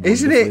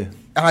Isn't it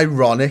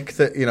ironic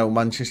that, you know,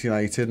 Manchester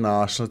United and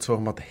Arsenal are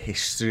talking about the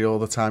history all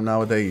the time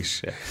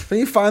nowadays? Yeah. Don't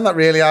you find that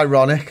really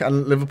ironic?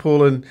 And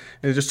Liverpool and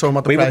just talking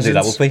about the present. We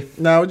wouldn't do that, would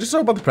we? No, we're just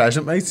talking about the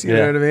present, mate. You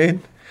know what I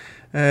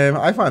mean?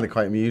 I find it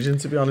quite amusing,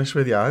 to be honest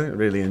with you. I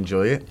really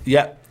enjoy it.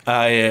 Yeah,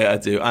 I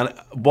do. And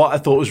what I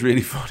thought was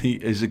really funny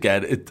is,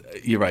 again,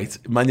 you're right,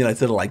 Man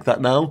United are like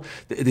that now.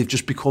 They've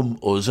just become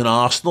us and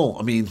Arsenal.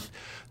 I mean,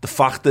 the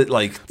fact that,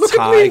 like, Look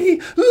at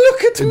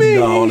me!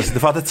 No, listen, the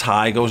fact that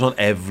Ty goes on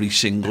every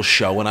single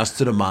show and has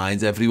to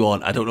remind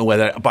everyone, I don't know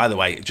whether, by the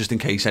way, just in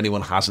case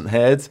anyone hasn't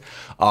heard,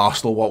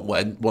 Arsenal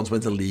once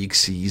went a league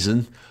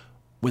season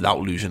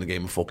without losing a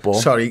game of football.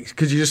 Sorry,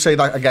 could you just say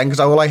that again? Because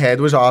all I heard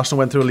was Arsenal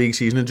went through a league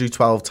season and drew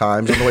 12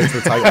 times on the way to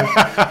the title.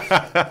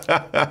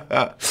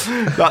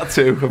 That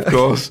too, of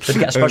course. Did he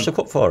get a special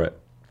cup for it?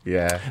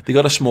 Yeah. They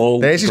got a small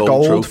There's his gold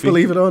gold, trophy.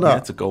 believe it or not. Yeah,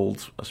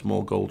 it's a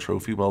small gold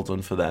trophy. Well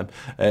done for them.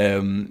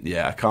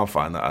 Yeah, I can't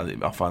find that.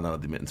 I'll find that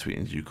at the Mitten tweet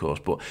in due course.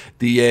 But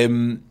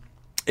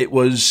it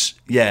was,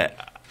 yeah.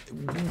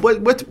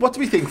 What do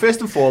we think? First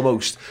and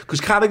foremost, because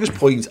Carragher's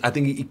point, I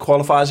think he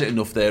qualifies it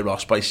enough there,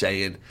 Ross, by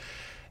saying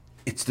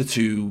it's the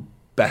two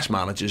best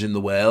managers in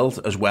the world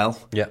as well.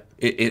 Yeah,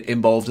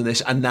 involved in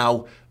this. And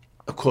now,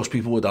 of course,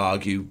 people would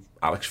argue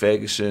Alex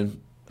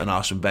Ferguson and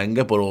Arsene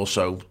Wenger, but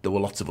also there were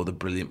lots of other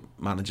brilliant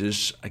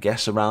managers, I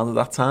guess, around at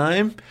that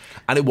time.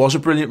 And it was a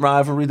brilliant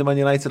rivalry, the Man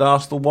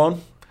United-Arsenal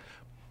one.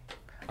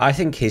 I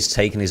think his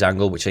take and his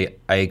angle, which I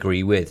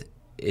agree with,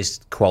 is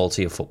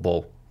quality of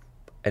football.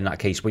 In that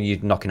case, when you're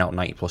knocking out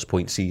 90-plus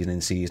points season in,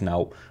 season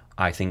out,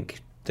 I think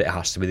that it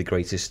has to be the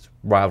greatest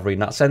rivalry in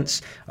that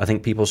sense. I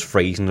think people's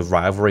phrasing of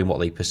rivalry and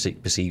what they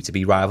perceive to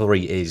be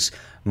rivalry is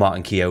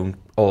Martin Keown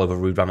all over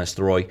Ruud van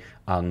Nistelrooy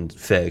and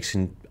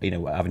Ferguson, you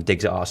know, having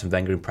digs at Arsene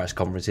Wenger in press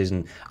conferences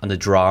and the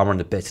drama and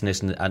the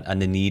bitterness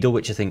and the needle,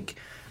 which I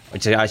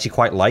actually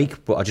quite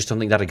like, but I just don't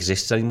think that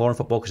exists anymore in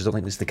football because I don't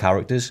think it's the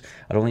characters.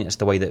 I don't think it's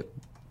the way that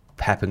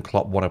Pep and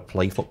Klopp want to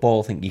play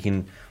football. I think you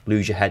can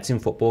lose your heads in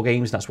football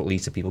games, and that's what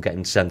leads to people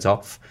getting sent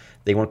off.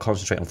 They want to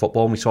concentrate on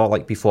football, and we saw,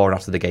 like, before and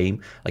after the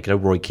game, like, you know,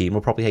 Roy Keane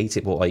will probably hate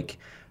it, but, like,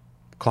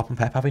 Klopp and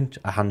Pep having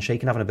a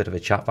handshake and having a bit of a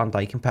chat, Van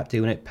Dijk and Pep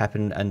doing it, Pep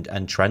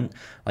and Trent,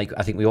 like,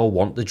 I think we all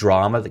want the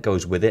drama that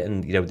goes with it,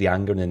 and, you know, the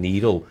anger and the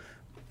needle.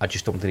 I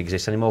just don't think it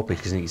exists anymore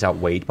because I think it's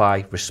outweighed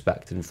by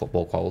respect and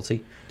football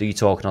quality. Do you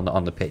talking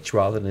on the pitch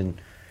rather than,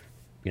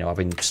 you know,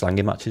 having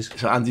slanging matches?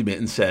 So Andy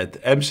Mitten said,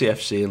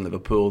 MCFC and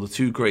Liverpool, the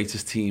two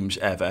greatest teams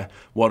ever.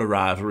 What a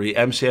rivalry.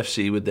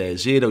 MCFC with their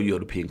 0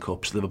 European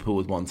Cups, Liverpool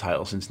with 1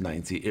 title since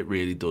 90. It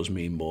really does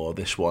mean more,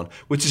 this one.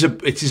 Which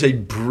is a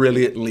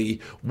brilliantly,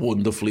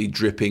 wonderfully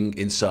dripping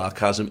in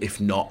sarcasm,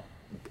 if not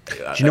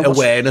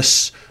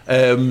awareness.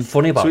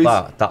 Funny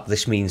about that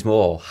this means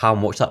more, how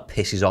much that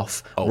pisses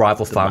off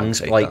rival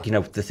fans. Like, you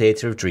know, the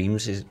Theatre of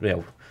Dreams is, you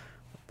know,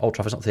 Old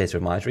Trafford's not the theatre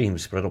of my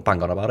dreams, but I don't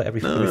bang on about it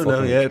every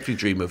fucking yeah. If you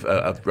dream of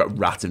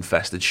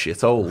rat-infested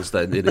shitholes,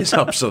 then it is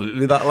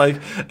absolutely that.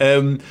 Like,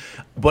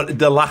 but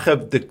the lack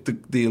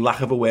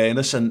of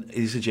awareness, and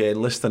he's a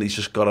journalist, and he's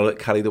just got to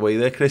carried away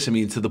there, Chris. I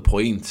mean, to the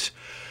point,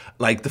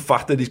 like the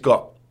fact that he's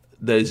got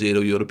the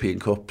 0 European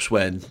Cups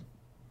when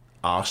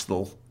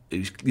Arsenal,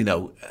 you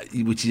know,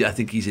 which I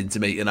think he's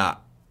intimating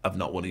at, they've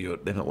not won a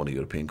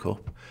European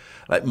Cup.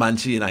 Like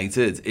Manchester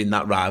United in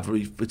that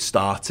rivalry would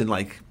start in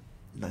like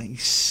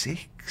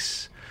 96.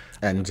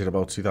 Ended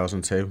about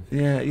 2002.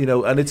 Yeah, you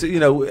know, and it's, you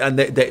know, and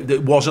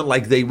it wasn't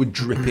like they were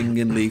dripping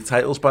in league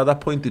titles by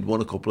that point. They'd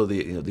won a couple of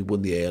the, you know, they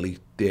won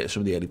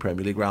some of the early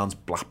Premier League rounds.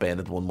 Blackburn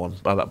had won one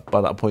by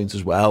that point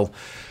as well.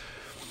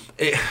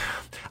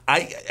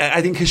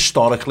 I think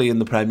historically in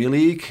the Premier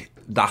League,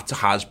 that's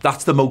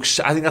the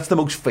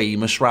most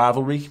famous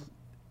rivalry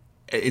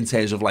in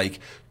terms of like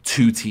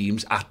two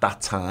teams at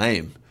that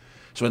time.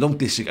 So I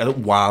don't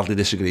wildly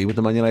disagree with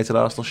the Man United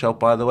Arsenal shout,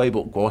 by the way.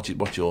 But what's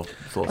your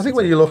thoughts? I think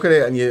when you look at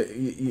it and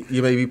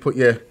you maybe put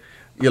your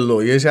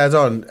lawyer's head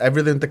on,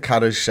 everything that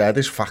Carragher said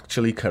is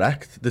factually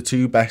correct. The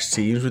two best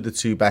teams with the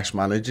two best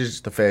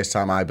managers. The first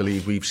time I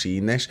believe we've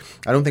seen this.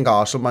 I don't think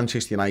Arsenal,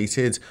 Manchester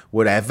United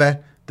were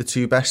ever the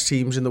two best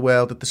teams in the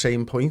world at the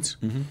same point.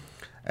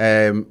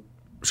 Mm-hmm.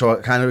 So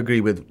I kind of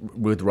agree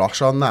with Ross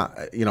on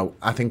that. You know,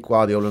 I think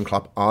Guardiola and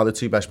Klopp are the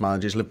two best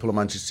managers. Liverpool and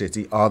Manchester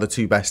City are the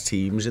two best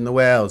teams in the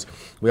world.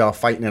 We are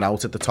fighting it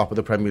out at the top of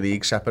the Premier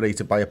League,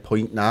 separated by a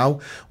point now.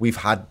 We've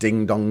had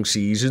ding-dong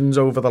seasons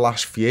over the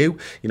last few.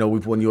 You know,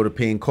 we've won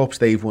European Cups.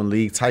 They've won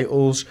league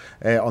titles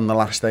on the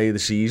last day of the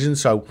season.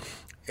 So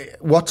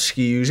what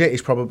skews it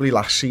is probably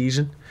last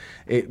season,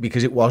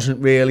 because it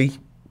wasn't really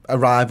a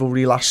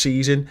rivalry last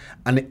season,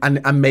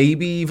 and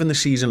maybe even the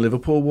season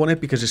Liverpool won it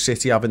because of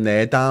City having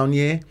their down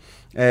year.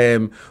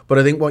 But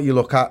I think what you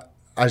look at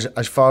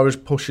as far as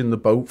pushing the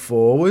boat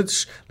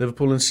forwards,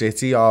 Liverpool and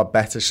City are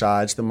better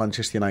sides than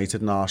Manchester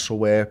United and Arsenal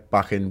were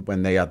back in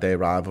when they had their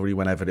rivalry,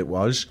 whenever it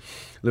was.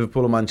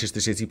 Liverpool and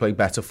Manchester City play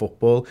better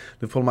football.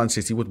 Liverpool and Man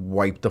City would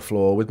wipe the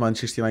floor with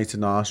Manchester United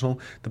and Arsenal.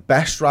 The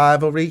best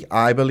rivalry,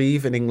 I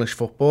believe, in English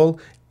football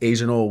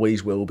is and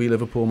always will be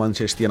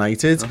Liverpool-Manchester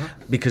United,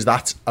 because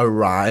that's a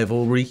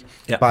rivalry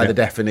by the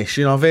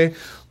definition of it.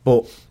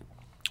 But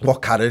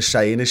what Kara's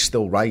saying is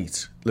still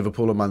right.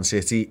 Liverpool and Man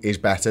City is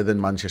better than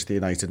Manchester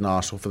United and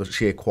Arsenal for the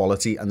sheer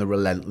quality and the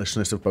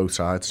relentlessness of both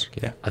sides.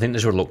 Yeah, I think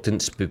there's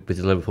reluctance with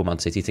the Liverpool-Man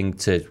City thing,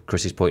 to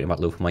Chris's point about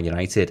Liverpool-Man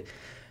United.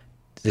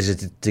 There's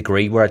a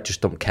degree where I just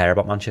don't care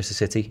about Manchester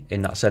City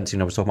in that sense. You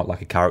know, we're talking about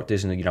like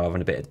characters and, you know,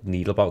 having a bit of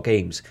needle about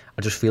games.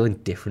 I just feel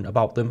indifferent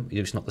about them.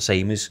 It's not the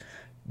same as,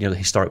 you know, the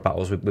historic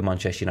battles with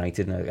Manchester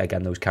United, and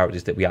again, those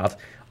characters that we had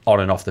on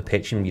and off the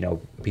pitch, and, you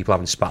know, people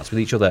having spats with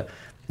each other.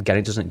 Again,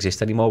 it doesn't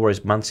exist anymore.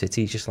 Whereas Man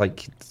City is just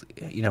like,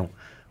 you know,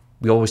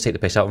 we always take the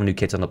piss out of new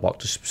kids on the block,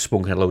 just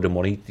spunking a load of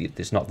money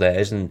that's not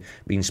theirs and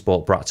being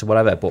sport brats or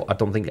whatever. But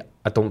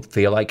I don't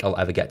feel like I'll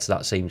ever get to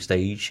that same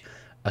stage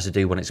as I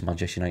do when it's a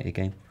Manchester United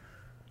game.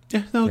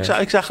 Yeah, no,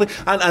 exactly.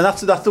 And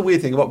that's the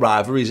weird thing about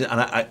rivalries.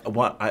 And I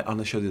on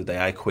the show the other day,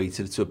 I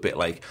equated it to a bit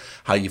like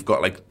how you've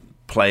got like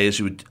players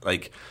who would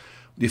like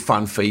your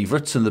fan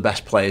favourites and the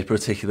best players per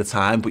particular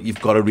time, but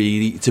you've got to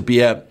really, to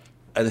be an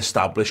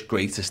established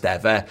greatest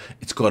ever,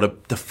 it's got to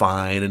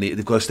define, and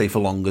they've got to stay for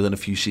longer than a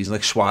few seasons.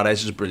 Like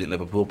Suarez is a brilliant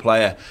Liverpool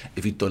player.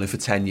 If he'd done it for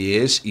 10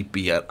 years, he'd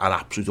be an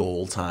absolute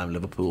all-time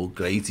Liverpool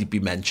great. He'd be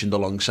mentioned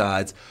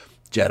alongside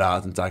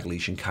Gerrard and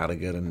Dalglish and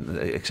Carragher and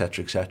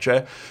etc.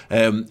 etc.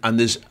 And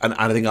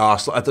I think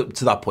Arsenal,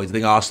 to that point, I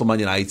think Arsenal Man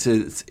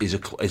United is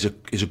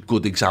a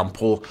good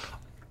example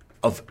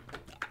of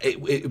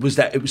it was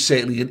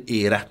certainly an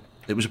era.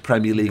 It was a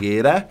Premier League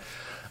era.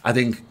 I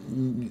think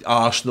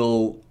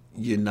Arsenal,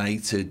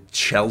 United,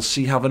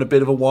 Chelsea having a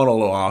bit of a one,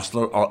 although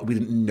Arsenal, we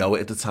didn't know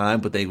it at the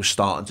time, but they were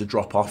starting to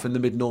drop off in the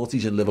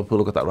mid-noughties, and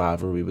Liverpool got that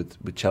rivalry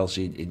with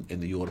Chelsea in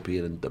the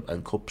European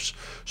and Cups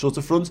sort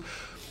of front.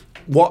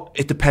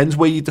 It depends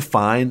where you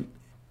define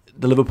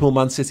the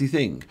Liverpool-Man City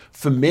thing.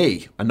 For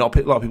me, and not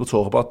a lot of people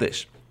talk about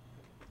this,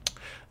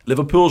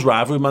 Liverpool's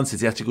rivalry with Man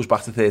City actually goes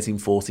back to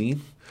 13-14.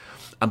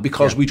 And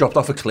because we dropped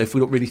off a cliff, we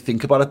don't really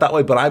think about it that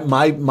way. But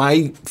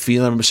my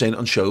feeling, I remember saying it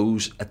on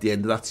shows at the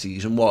end of that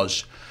season,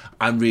 was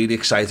I'm really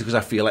excited because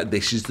I feel like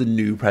this is the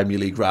new Premier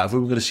League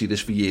rivalry. We're going to see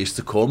this for years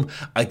to come.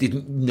 I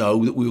didn't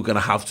know that we were going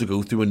to have to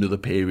go through another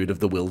period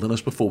of the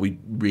wilderness before we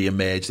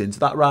re-emerged into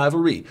that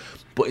rivalry.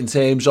 But in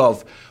terms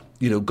of,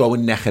 you know,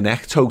 going neck and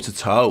neck, toe to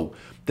toe,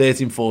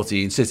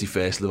 13-14, City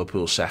first,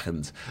 Liverpool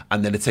second,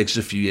 and then it takes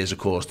us a few years, of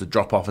course, to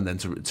drop off and then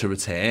to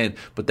return.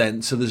 But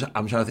then, so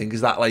I'm trying to think,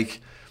 is there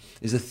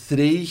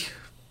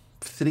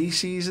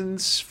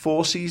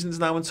 4 seasons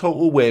now in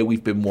total where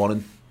we've been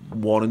 1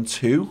 and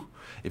 2,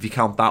 if you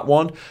count that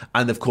one,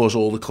 and of course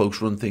all the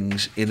close run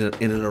things in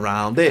and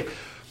around it.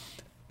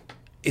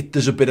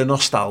 There's a bit of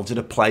nostalgia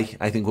to play,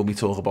 I think, when we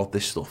talk about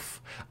this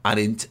stuff,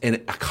 and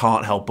I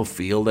can't help but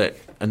feel that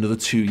another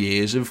 2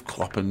 years of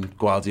Klopp and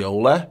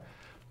Guardiola,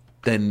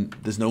 then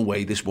there's no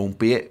way this won't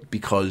be it,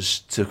 because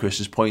to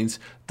Chris's point,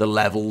 the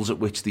levels at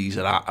which these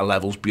are at are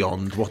levels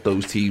beyond what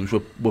those teams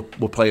were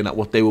playing at,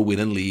 what they were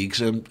winning leagues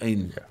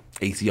in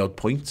 80 odd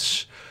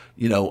points,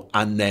 you know,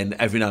 and then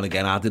every now and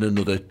again adding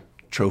another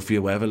trophy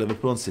or whatever.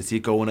 Liverpool and City are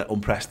going at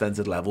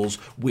unprecedented levels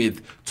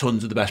with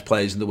tons of the best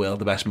players in the world,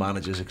 the best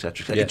managers,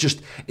 etc. Yeah.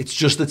 It's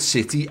just that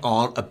City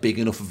aren't a big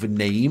enough of a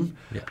name,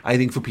 I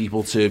think, for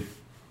people to.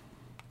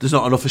 There's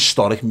not enough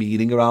historic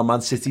meaning around Man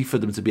City for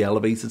them to be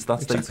elevated to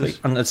that status.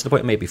 And that's the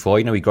point I made before.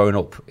 You know, we're growing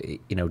up,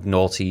 you know,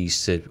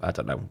 noughties to, I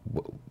don't know,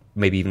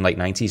 maybe even late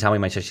 90s. How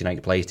many Manchester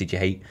United players did you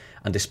hate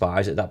and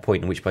despise at that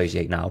point, and which players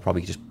you hate now?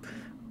 Probably just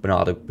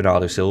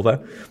Bernardo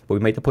Silva. But we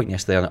made the point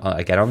yesterday,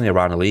 again, on the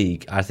Arena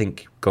League. I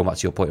think, going back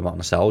to your point about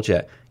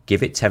nostalgia,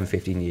 give it 10,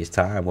 15 years'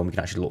 time when we can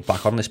actually look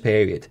back on this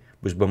period,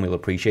 was when we'll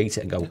appreciate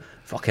it and go,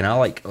 fucking hell,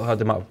 like, the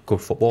amount of good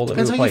football that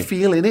depends we how were you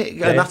feel in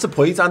it. And that's the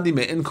point. Andy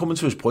Mitten, coming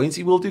to his point,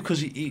 he will do,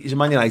 because he's a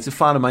Man United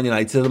fan, and Man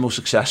United are the most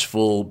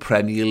successful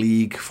Premier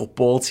League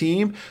football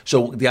team.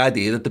 So the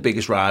idea that the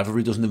biggest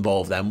rivalry doesn't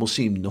involve them will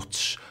seem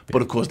nuts.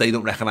 But of course, they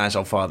don't recognise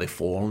how far they've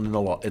fallen in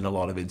a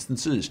lot of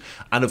instances.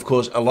 And of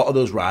course, a lot of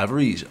those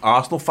rivalries,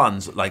 Arsenal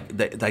fans,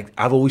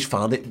 I've always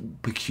found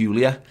it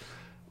peculiar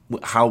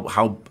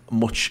how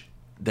much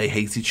they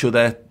hate each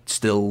other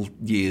still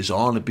years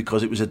on,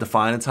 because it was a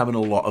defining time in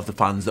a lot of the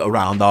fans that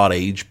around our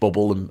age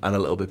bubble and a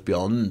little bit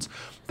beyond.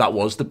 That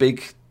was the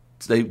big.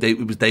 They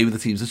were the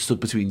teams that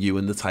stood between you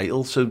and the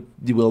title. So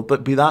you will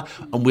be that,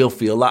 and we'll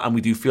feel that, and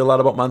we do feel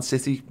that about Man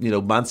City. You know,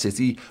 Man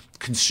City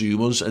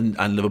consume us,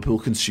 and Liverpool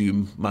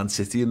consume Man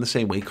City in the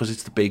same way, because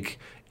it's the big.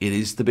 It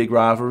is the big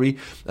rivalry,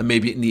 and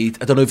maybe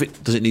I don't know if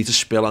it need to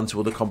spill onto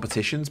other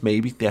competitions.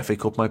 Maybe the FA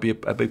Cup might be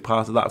a big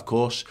part of that, of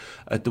course,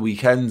 at the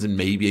weekends, and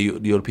maybe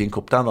the European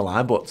Cup down the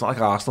line. But it's not like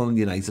Arsenal and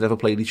United ever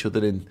played each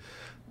other in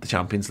the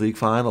Champions League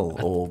final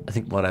or I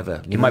think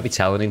whatever. You might be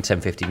telling in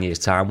 10, 15 years'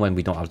 time when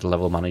we don't have the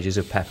level of managers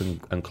of Pep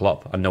and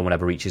Klopp and no one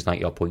ever reaches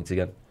 90-odd points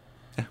again.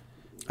 Yeah.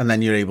 And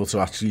then you're able to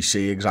actually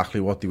see exactly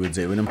what they were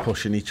doing and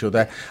pushing each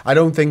other. I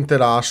don't think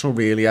that Arsenal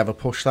really ever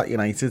pushed that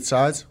United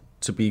side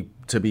to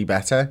be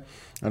better.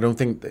 I don't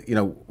think that,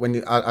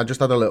 when I just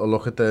had a little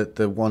look at the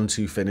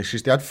 1-2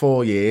 finishes. They had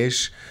 4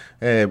 years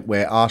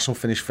where Arsenal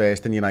finished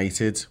first and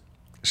United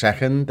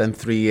second, then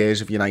 3 years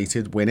of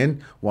United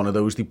winning. One of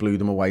those, they blew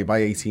them away by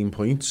 18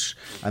 points.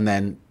 And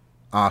then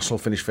Arsenal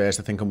finished first,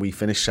 I think, and we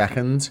finished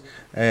second.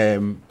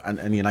 And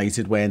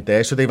United weren't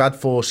there. So they've had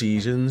 4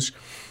 seasons.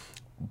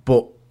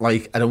 But,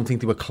 I don't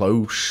think they were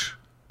close.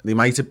 They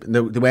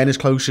weren't as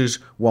close as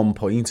 1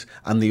 point,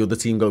 and the other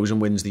team goes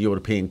and wins the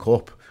European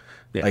Cup.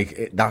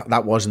 Yeah.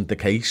 That wasn't the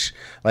case.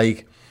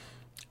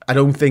 I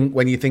don't think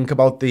when you think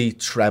about the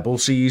treble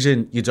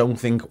season, you don't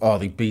think,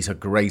 they beat a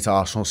great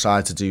Arsenal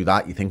side to do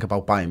that. You think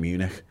about Bayern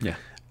Munich,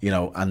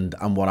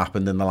 and what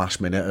happened in the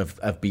last minute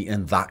of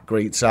beating that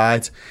great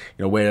side.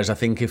 Whereas I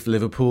think if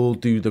Liverpool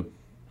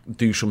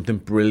do something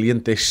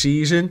brilliant this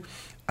season,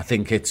 I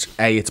think it's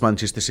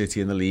Manchester City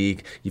in the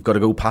league. You've got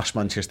to go past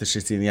Manchester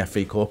City in the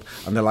FA Cup,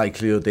 and the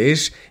likelihood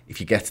is, if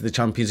you get to the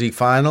Champions League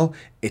final,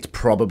 it's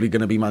probably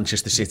going to be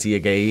Manchester City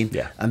again.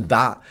 Yeah. And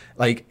that,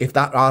 if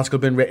that article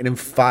had been written in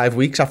 6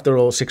 weeks after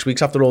all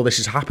this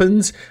has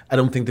happened, I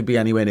don't think there'd be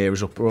anywhere near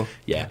as uproar.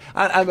 Yeah,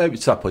 and maybe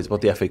to that point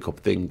about the FA Cup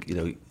thing,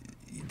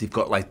 they've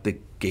got the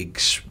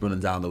gigs running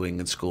down the wing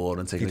and score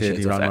and taking a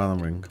shit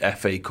off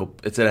FA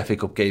Cup. It's an FA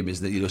Cup game,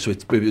 isn't it? So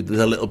it's there's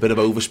a little bit of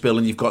overspill,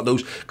 and you've got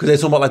those, because they're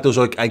talking about those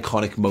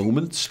iconic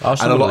moments.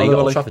 Arsenal and a lot of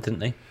Old Trafford, didn't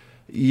they?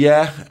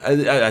 Yeah,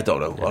 I don't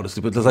know,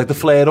 honestly, but there's the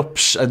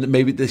flare-ups, and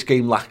maybe this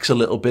game lacks a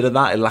little bit of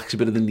that. It lacks a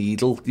bit of the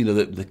needle,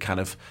 that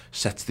kind of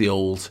sets the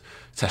old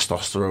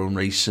testosterone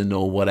racing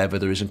or whatever.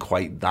 There isn't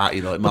quite that,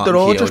 but they're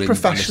all just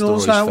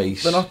professionals now.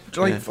 They're not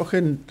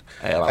fucking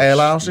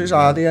alehouses,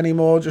 are they,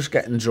 anymore? Just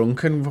getting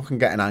drunk and fucking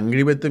getting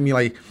angry with them.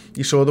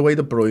 You saw the way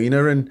De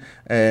Bruyne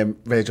and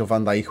Virgil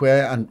van Dijk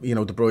were, and De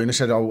Bruyne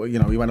said,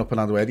 he went up and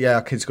had a word. Yeah,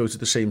 our kids go to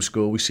the same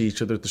school. We see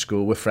each other at the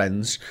school. We're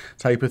friends,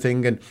 type of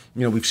thing. And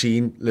we've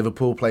seen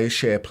Liverpool players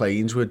share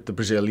planes with the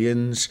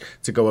Brazilians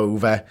to go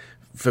over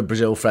for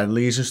Brazil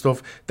friendlies and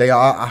stuff. They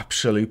are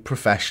absolute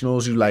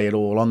professionals who lay it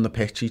all on the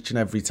pitch each and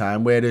every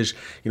time, whereas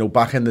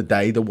back in the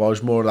day there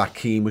was more of that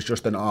Keane was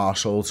just an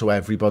arsehole to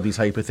everybody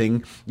type of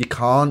thing. You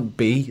can't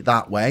be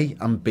that way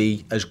and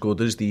be as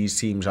good as these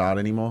teams are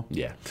anymore.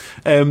 Yeah.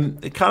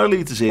 It kind of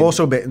leads us in.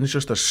 Also, Bitten's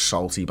just a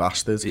salty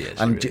bastard.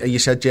 And really. You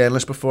said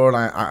journalist before,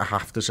 and I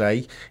have to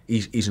say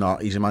he's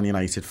not. He's a Man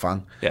United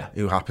fan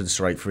who happens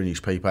to write for a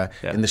newspaper,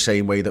 in the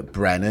same way that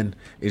Brennan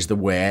is the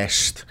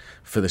worst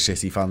for the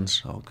City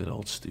fans. Oh, good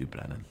old Stu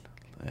Brennan.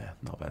 Yeah,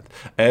 not bad.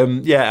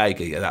 I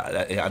agree.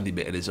 Andy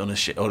Mitten is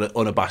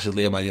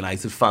unabashedly a Man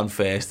United fan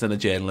first and a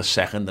journalist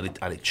second, and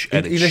it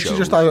shows. He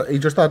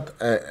just had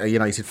a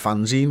United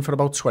fanzine for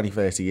about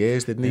 20-30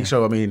 years, didn't he?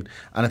 So, and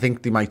I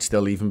think they might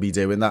still even be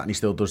doing that, and he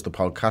still does the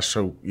podcast,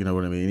 so, you know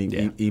what I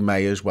mean? He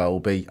may as well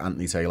be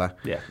Anthony Taylor.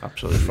 Yeah,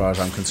 absolutely. As far as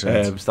I'm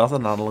concerned. Started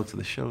an analogue to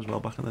this show as well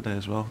back in the day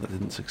as well. That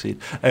didn't succeed.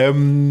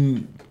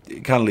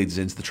 It kind of leads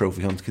us into the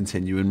trophy hunt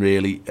continuing,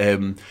 really.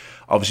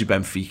 Obviously,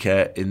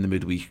 Benfica in the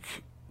midweek,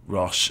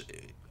 Ross,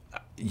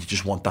 you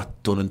just want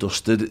that done and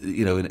dusted,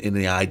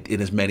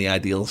 in as many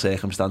ideal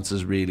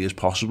circumstances really as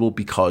possible,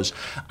 because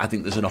I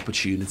think there's an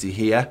opportunity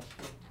here.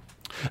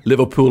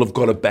 Liverpool have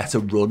got a better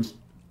run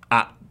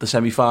at the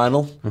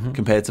semi-final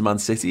compared to Man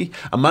City,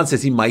 and Man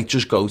City might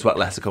just go to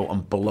Atletico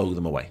and blow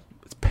them away.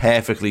 It's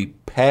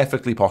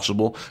perfectly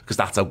possible, because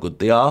that's how good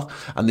they are,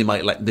 and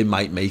they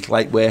might make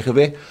light work of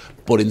it.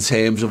 But in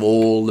terms of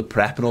all the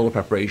prep and all the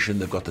preparation,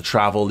 they've got to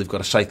travel, they've got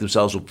to psych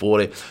themselves up for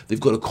it, they've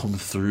got to come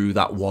through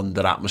that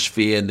Wonder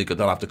atmosphere, and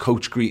they'll have the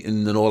coach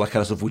greeting and all that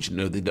kind of stuff, which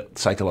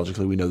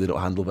psychologically we know they don't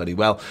handle very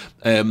well.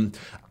 And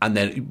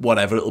then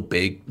whatever it'll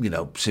be,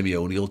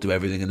 Simeone will do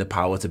everything in the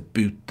power to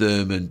boot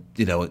them and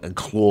and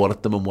claw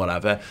at them and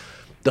whatever.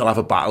 They'll have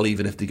a battle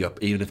even if they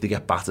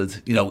get battered.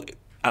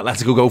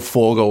 Atletico go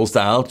 4 goals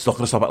down. It's not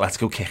going to stop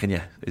Atletico kicking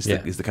you. Is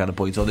the kind of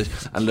point on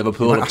this. And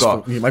Liverpool have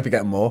got. You might be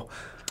getting more.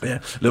 Yeah,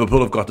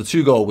 Liverpool have got the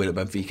 2-goal win at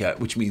Benfica,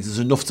 which means there's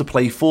enough to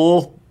play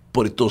for,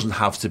 but it doesn't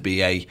have to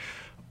be a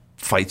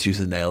fight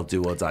tooth and nail,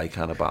 do or die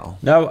kind of battle.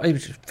 No,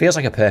 it feels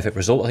like a perfect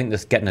result. I think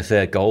that getting a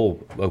 3rd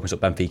goal opens up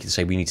Benfica to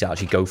say we need to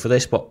actually go for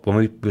this. But when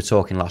we were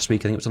talking last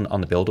week, I think it was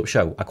on the build-up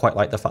show, I quite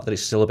like the fact that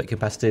it's still a bit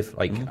competitive.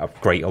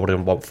 Great, I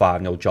wouldn't want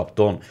 5-0 job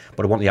done,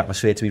 but I want the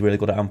atmosphere to be really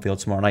good at Anfield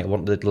tomorrow night. I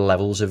want the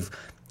levels of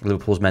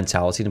Liverpool's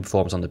mentality and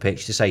performance on the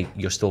pitch to say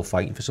you're still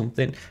fighting for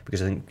something,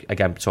 because I think,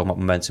 again, talking about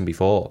momentum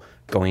before,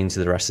 going into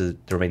the rest of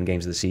the remaining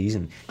games of the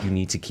season, you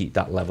need to keep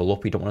that level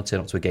up. You don't want to turn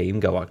up to a game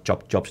and go,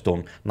 job's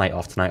done, night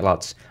off tonight,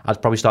 lads.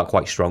 I'd probably start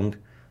quite strong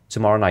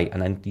tomorrow night,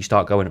 and then you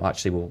start going,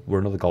 actually, well, we're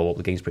another goal up,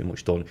 the game's pretty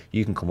much done.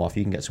 You can come off,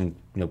 you can get some,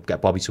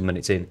 get Bobby some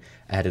minutes in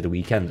ahead of the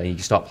weekend, and you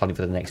can start planning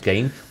for the next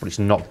game, but it's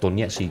not done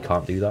yet, so you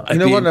can't do that. You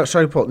know what?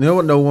 Sorry, Paul. You know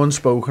what? No one's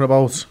spoken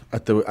about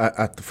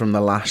from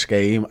the last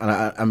game,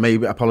 and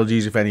maybe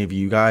apologies if any of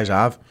you guys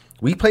have.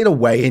 We played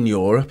away in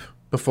Europe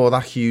before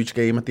that huge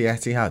game at the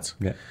Etihad.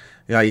 Yeah.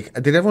 Like,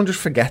 did everyone just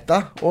forget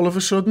that all of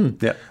a sudden?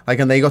 Yeah. Like,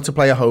 and they got to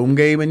play a home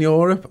game in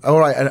Europe. All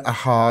right, a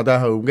harder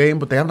home game,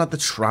 but they haven't had the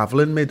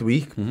travelling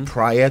midweek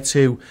prior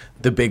to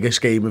the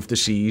biggest game of the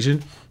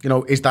season.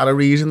 Is that a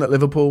reason that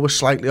Liverpool was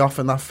slightly off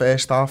in that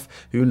first half?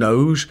 Who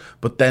knows?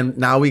 But then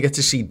now we get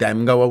to see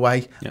them go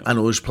away and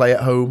us play at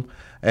home.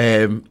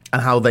 And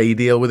how they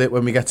deal with it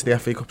when we get to the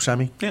FA Cup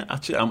semi. Yeah,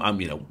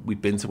 actually,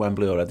 we've been to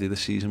Wembley already this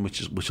season,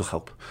 which will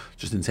help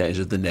just in terms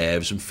of the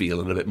nerves and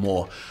feeling a bit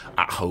more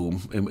at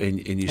home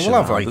in your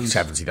We'll have like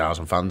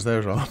 70,000 fans there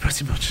as well.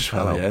 Pretty much as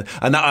well, yeah.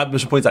 And that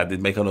was a point I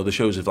did make on other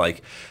shows of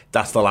like,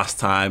 that's the last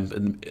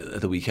time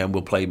at the weekend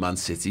we'll play Man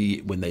City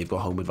when they've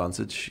got home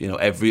advantage.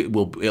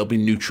 It'll be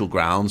neutral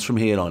grounds from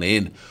here on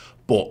in,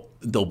 but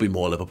there'll be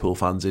more Liverpool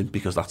fans in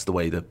because that's the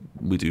way that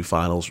we do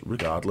finals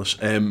regardless.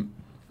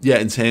 Yeah,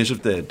 in terms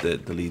of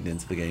the leading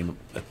into the game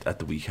at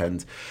the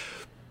weekend,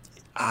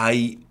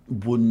 I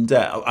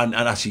wonder, and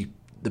actually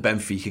the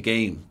Benfica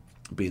game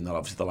being that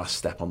obviously the last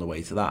step on the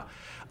way to that,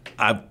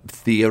 I've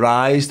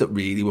theorised that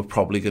really we're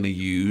probably going to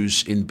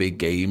use in big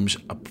games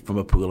from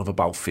a pool of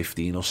about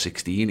 15 or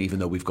 16, even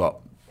though we've got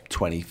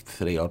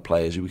 23 odd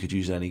players who we could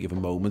use at any given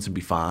moment and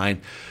be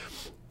fine.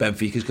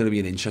 Benfica's going to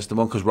be an interesting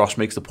one because Ross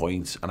makes the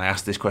point, and I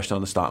asked this question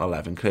on the starting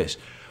 11, Chris.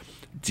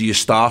 Do you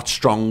start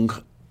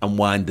strong and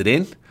wind it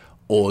in?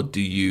 Or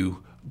do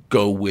you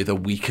go with a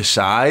weaker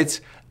side,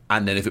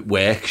 and then if it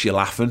works, you're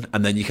laughing,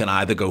 and then you can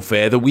either go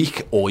further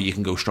weak, or you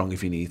can go strong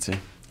if you need to?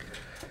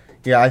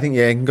 Yeah, I think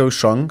he can go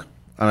strong,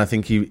 and I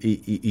think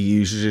he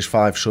uses his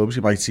 5 subs.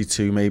 You might see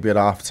 2 maybe at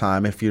half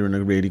time if you're in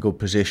a really good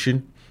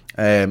position.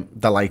 The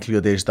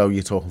likelihood is, though,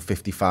 you're talking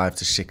 55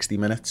 to 60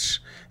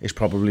 minutes is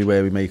probably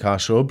where we make our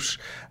subs.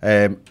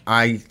 I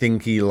just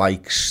think he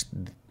likes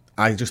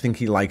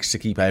to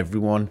keep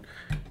everyone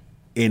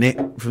in it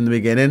from the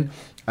beginning.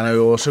 And I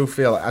also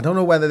feel, I don't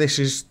know whether this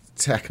is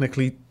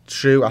technically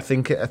true. I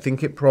think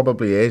it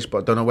probably is, but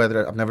I don't know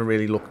whether, I've never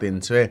really looked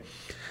into it.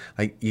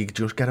 Like, you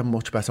just get a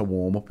much better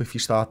warm up if you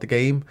start the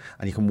game,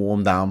 and you can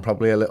warm down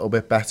probably a little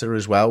bit better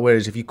as well.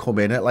 Whereas if you come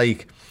in at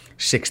like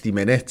 60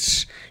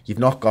 minutes, you've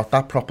not got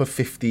that proper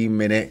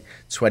 15-minute,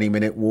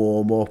 20-minute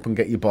warm up and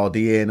get your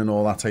body in and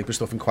all that type of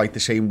stuff in quite the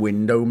same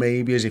window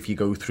maybe as if you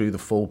go through the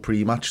full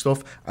pre-match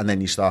stuff and then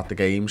you start the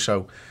game.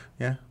 So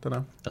yeah, don't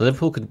know.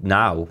 Liverpool could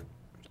now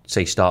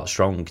say start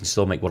strong and can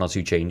still make 1 or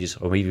 2 changes,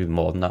 or maybe even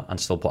more than that, and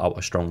still put out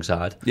a strong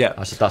side. Yeah,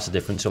 that's the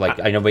difference. So like,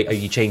 I know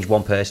you change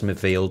one person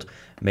midfield,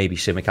 maybe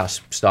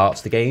Tsimikas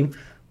starts the game,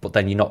 but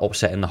then you're not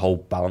upsetting the whole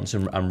balance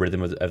and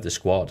rhythm of the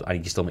squad, and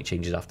you can still make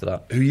changes after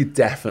that. Who are you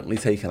definitely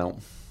taking out?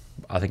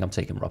 I think I'm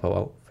taking Robbo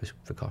out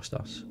for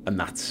Costas,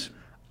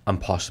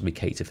 and possibly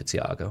Keita for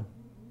Thiago.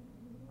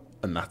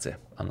 And that's it.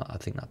 And I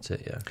think that's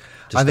it, yeah.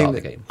 I think the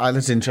game.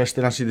 That's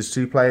interesting. Actually, there's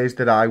 2 players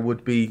that I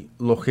would be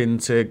looking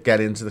to get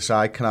into the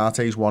side.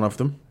 Kanate's one of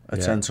them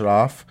at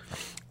centre-half.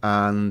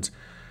 And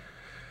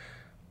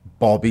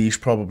Bobby's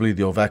probably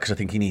the other, because I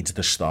think he needs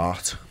the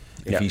start.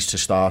 If he's to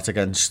start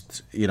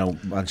against,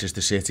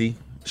 Manchester City.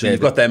 So you've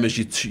got them as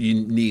you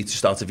need to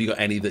start. Have you got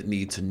any that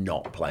need to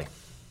not play?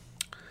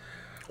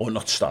 Or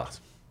not start?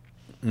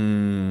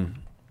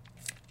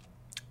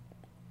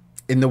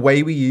 In the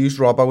way we used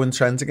Robbo and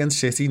Trent against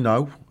City,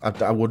 no.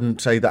 I wouldn't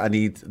say that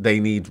they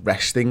need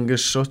resting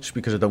as such,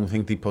 because I don't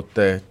think they put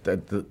the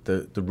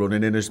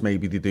running in as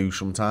maybe they do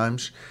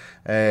sometimes.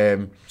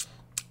 I'd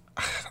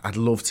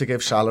love to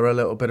give Salah a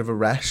little bit of a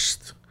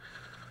rest.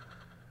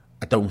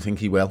 I don't think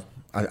he will.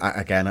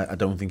 I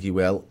don't think he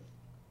will.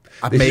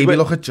 I'd maybe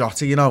look at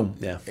Jota,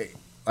 Yeah.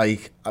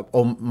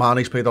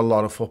 Mane's played a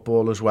lot of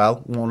football as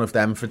well. One of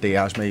them for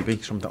Diaz,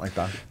 maybe something like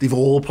that. They've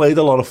all played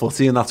a lot of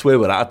footy, and that's where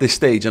we're at this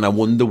stage. And I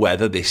wonder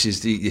whether this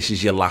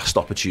is your last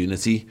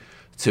opportunity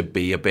to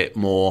be a bit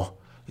more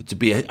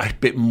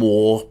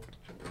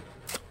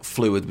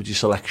fluid with your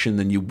selection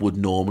than you would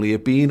normally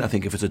have been. I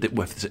think if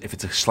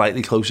it's a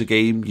slightly closer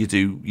game, you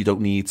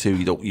don't need to,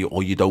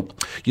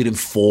 you're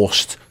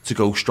enforced to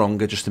go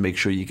stronger just to make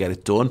sure you get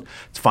it done.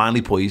 It's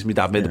finally poised. My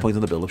dad made the point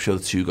on the build-up show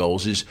that 2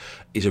 goals is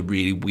a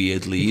really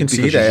weird lead. You can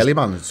see it early,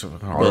 man. It's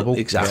horrible. Well,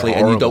 exactly, yeah,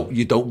 and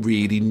you don't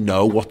really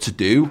know what to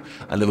do.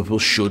 And Liverpool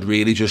should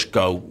really just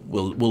go,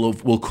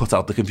 we'll cut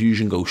out the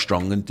confusion, go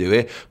strong and do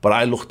it. But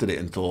I looked at it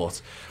and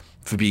thought,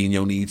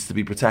 Fabinho needs to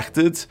be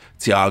protected,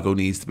 Thiago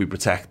needs to be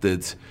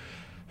protected,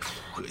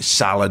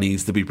 Salah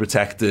needs to be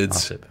protected.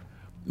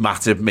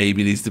 Matip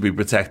maybe needs to be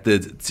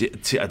protected.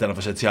 I don't know if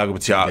I said Thiago,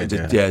 but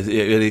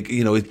Thiago,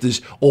 you know,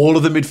 there's all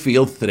of the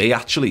midfield three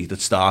actually that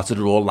started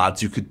are all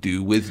lads who could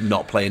do with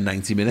not playing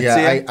 90 minutes.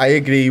 Yeah, I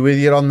agree with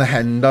you on the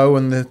Hendo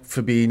and the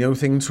Fabinho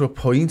thing to a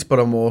point, but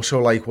I'm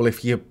also like, well,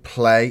 if you give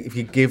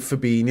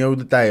Fabinho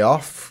the day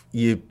off,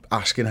 you're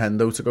asking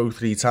Hendo to go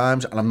 3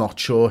 times, and I'm not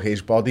sure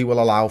his body will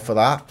allow for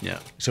that. Yeah.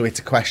 So it's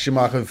a question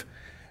mark of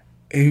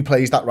who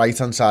plays that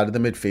right-hand side of the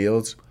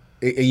midfield.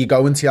 Are you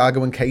going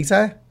Thiago and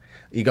Keita?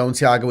 Are you going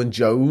Thiago and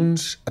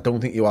Jones? I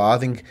don't think you are. I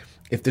think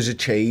if there's a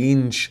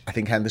change, I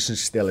think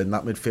Henderson's still in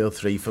that midfield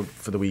 3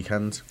 for the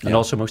weekend. And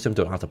also, most of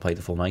them don't have to play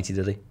the full 90,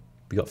 did they?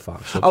 We got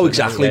 5. Oh,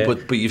 exactly.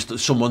 But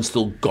someone's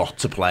still got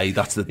to play.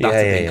 That's the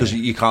thing, because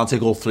you can't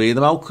take all 3 of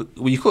them out.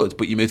 Well, you could,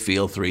 but your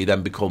midfield 3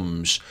 then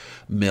becomes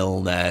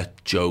Milner,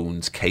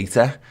 Jones,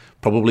 Keita,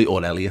 probably,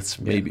 or Elliott,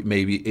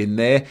 maybe in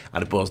there.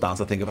 And it boils down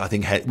to I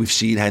think we've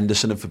seen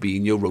Henderson and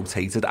Fabinho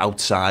rotated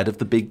outside of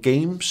the big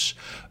games.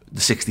 The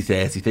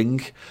 60-30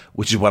 thing,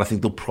 which is what I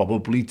think they'll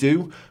probably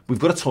do. We've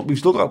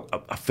still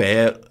got a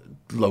fair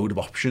load of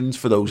options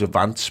for those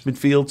advanced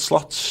midfield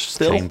slots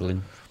still.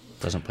 Chamberlain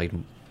doesn't play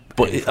them.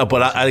 But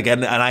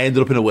again, and I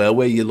ended up in a world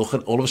where you're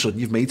looking, all of a sudden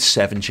you've made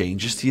 7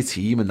 changes to your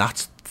team, and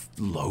that's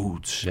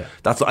loads. Yeah.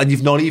 And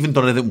you've not even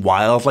done anything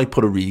wild like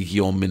put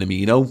Origi or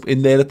Minamino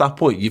in there at that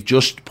point. You've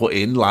just put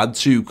in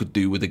lads who could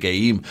do with the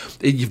game.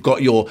 You've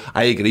got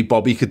I agree,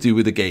 Bobby could do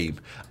with the game,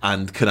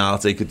 and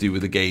Canate could do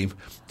with the game.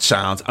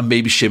 Sound, and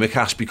maybe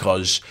Shimikas,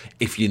 because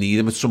if you need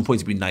him at some point,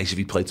 it'd be nice if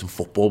he played some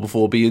football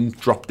before being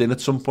dropped in at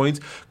some point.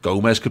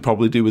 Gomez could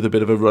probably do with a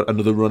bit of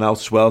another run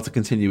out as well to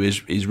continue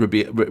his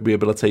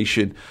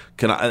rehabilitation.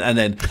 And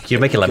then you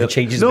make 11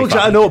 changes. No,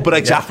 I know, but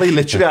exactly,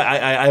 literally,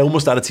 I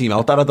almost had a team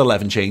out that had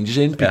 11 changes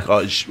in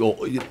because,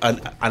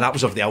 and that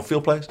was of the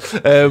outfield players.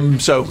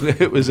 So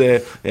it was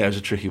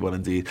a tricky one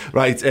indeed.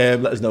 Right,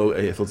 let us know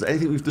your thoughts.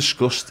 Anything we've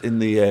discussed in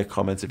the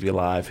comments if you're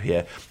live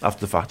here after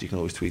the fact. You can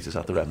always tweet us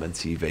at the Redmen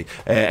TV.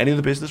 Any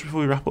other business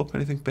before we wrap up?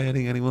 Anything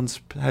burning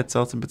anyone's heads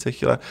out in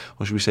particular,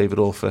 or should we save it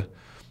all for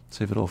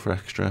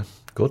extra?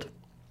 Good.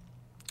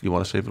 You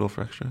want to save it all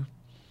for extra?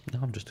 No,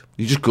 I'm just.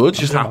 You're just good,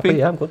 just happy.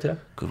 Yeah, I'm good. Yeah.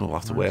 Good. We'll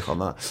have to work on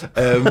that.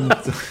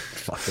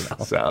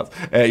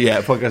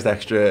 Podcast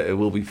Extra. It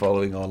will be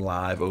following on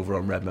live over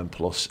on Redmen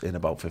Plus in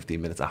about 15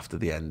 minutes after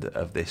the end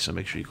of this. So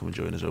make sure you come and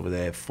join us over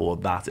there for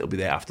that. It'll be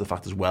there after the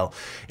fact as well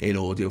in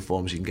audio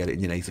forms. You can get it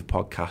in your native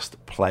podcast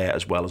player,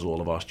 as well as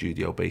all of our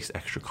studio-based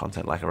extra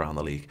content like Around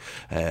the League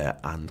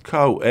and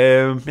co.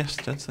 Yes,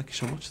 gents, thank you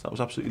so much. That was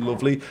absolutely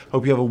lovely.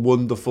 Hope you have a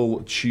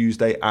wonderful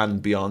Tuesday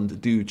and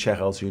beyond. Do check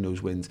out Who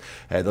Knows Wins.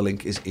 The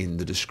link is in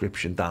the description.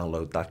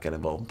 Download that, get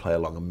involved and play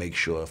along, and make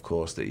sure, of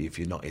course, that if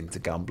you're not into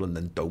gambling,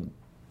 then don't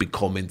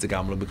become into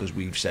gambling because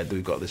we've said that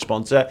we've got this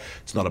sponsor.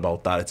 It's not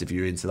about that. It's if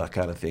you're into that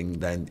kind of thing,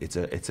 then it's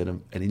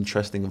an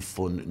interesting and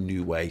fun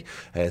new way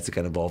to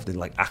get involved in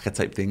like ACCA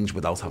type things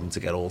without having to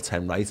get all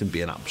 10 right and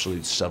be an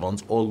absolute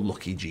savant or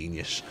lucky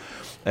genius.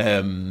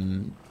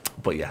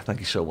 But yeah, thank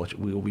you so much.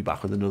 We will be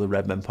back with another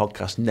Redmen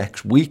podcast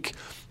next week.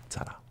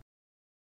 Ta-da.